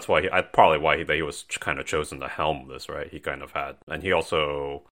 I mean, that's why he was kind of chosen to helm this, right? He kind of had, and he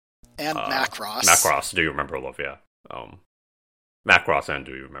also Macross. Macross, Do You Remember Love? Yeah. Macross and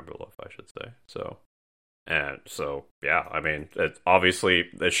Do You Remember Love, I should say. So yeah. I mean,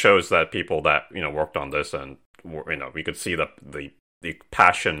 it shows that people that worked on this and we could see the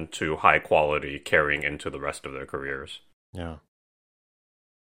passion to high quality carrying into the rest of their careers. Yeah.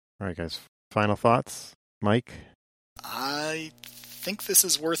 All right, guys. Final thoughts, Mike? I think this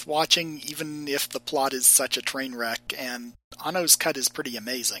is worth watching, even if the plot is such a train wreck, and Anno's cut is pretty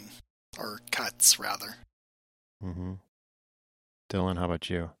amazing. Or cuts, rather. Mm-hmm. Dylan, how about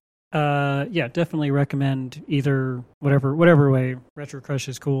you? Yeah, definitely recommend either whatever way. Retro Crush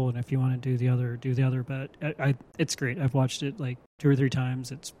is cool, and if you want to do the other. But it's great. I've watched it like 2 or 3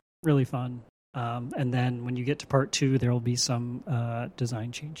 times. It's really fun. And then when you get to part 2, there will be some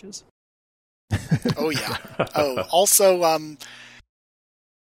design changes. Oh yeah. Oh, also,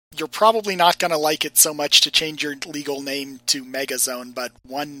 you're probably not going to like it so much to change your legal name to Megazone, but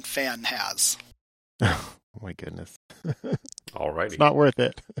one fan has. Oh my goodness. Alrighty. It's not worth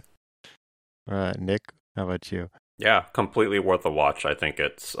it. All right, Nick, how about you? Yeah, completely worth a watch. I think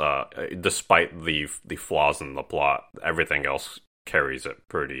it's, despite the flaws in the plot, everything else carries it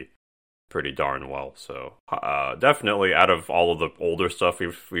pretty darn well. So definitely, out of all of the older stuff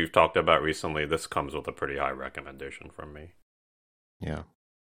we've talked about recently, this comes with a pretty high recommendation from me. Yeah,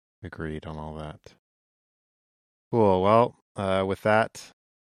 agreed on all that. Cool. Well, with that,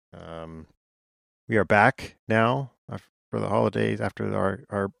 we are back now for the holidays, after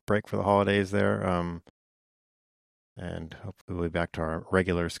our break for the holidays there, and hopefully we'll be back to our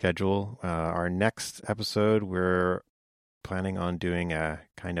regular schedule. Our next episode, we're planning on doing a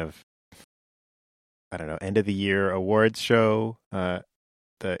kind of, I don't know, end of the year awards show. The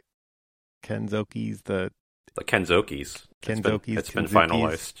Kenzokis, the Kenzokis. It's been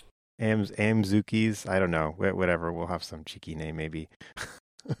finalized. Amzukis. I don't know. Whatever. We'll have some cheeky name maybe.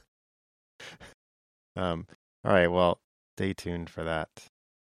 All right. Well, stay tuned for that.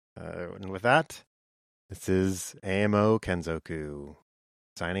 And with that, this is AMO Kenzoku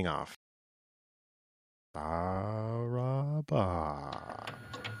signing off. Ba-ra-ba.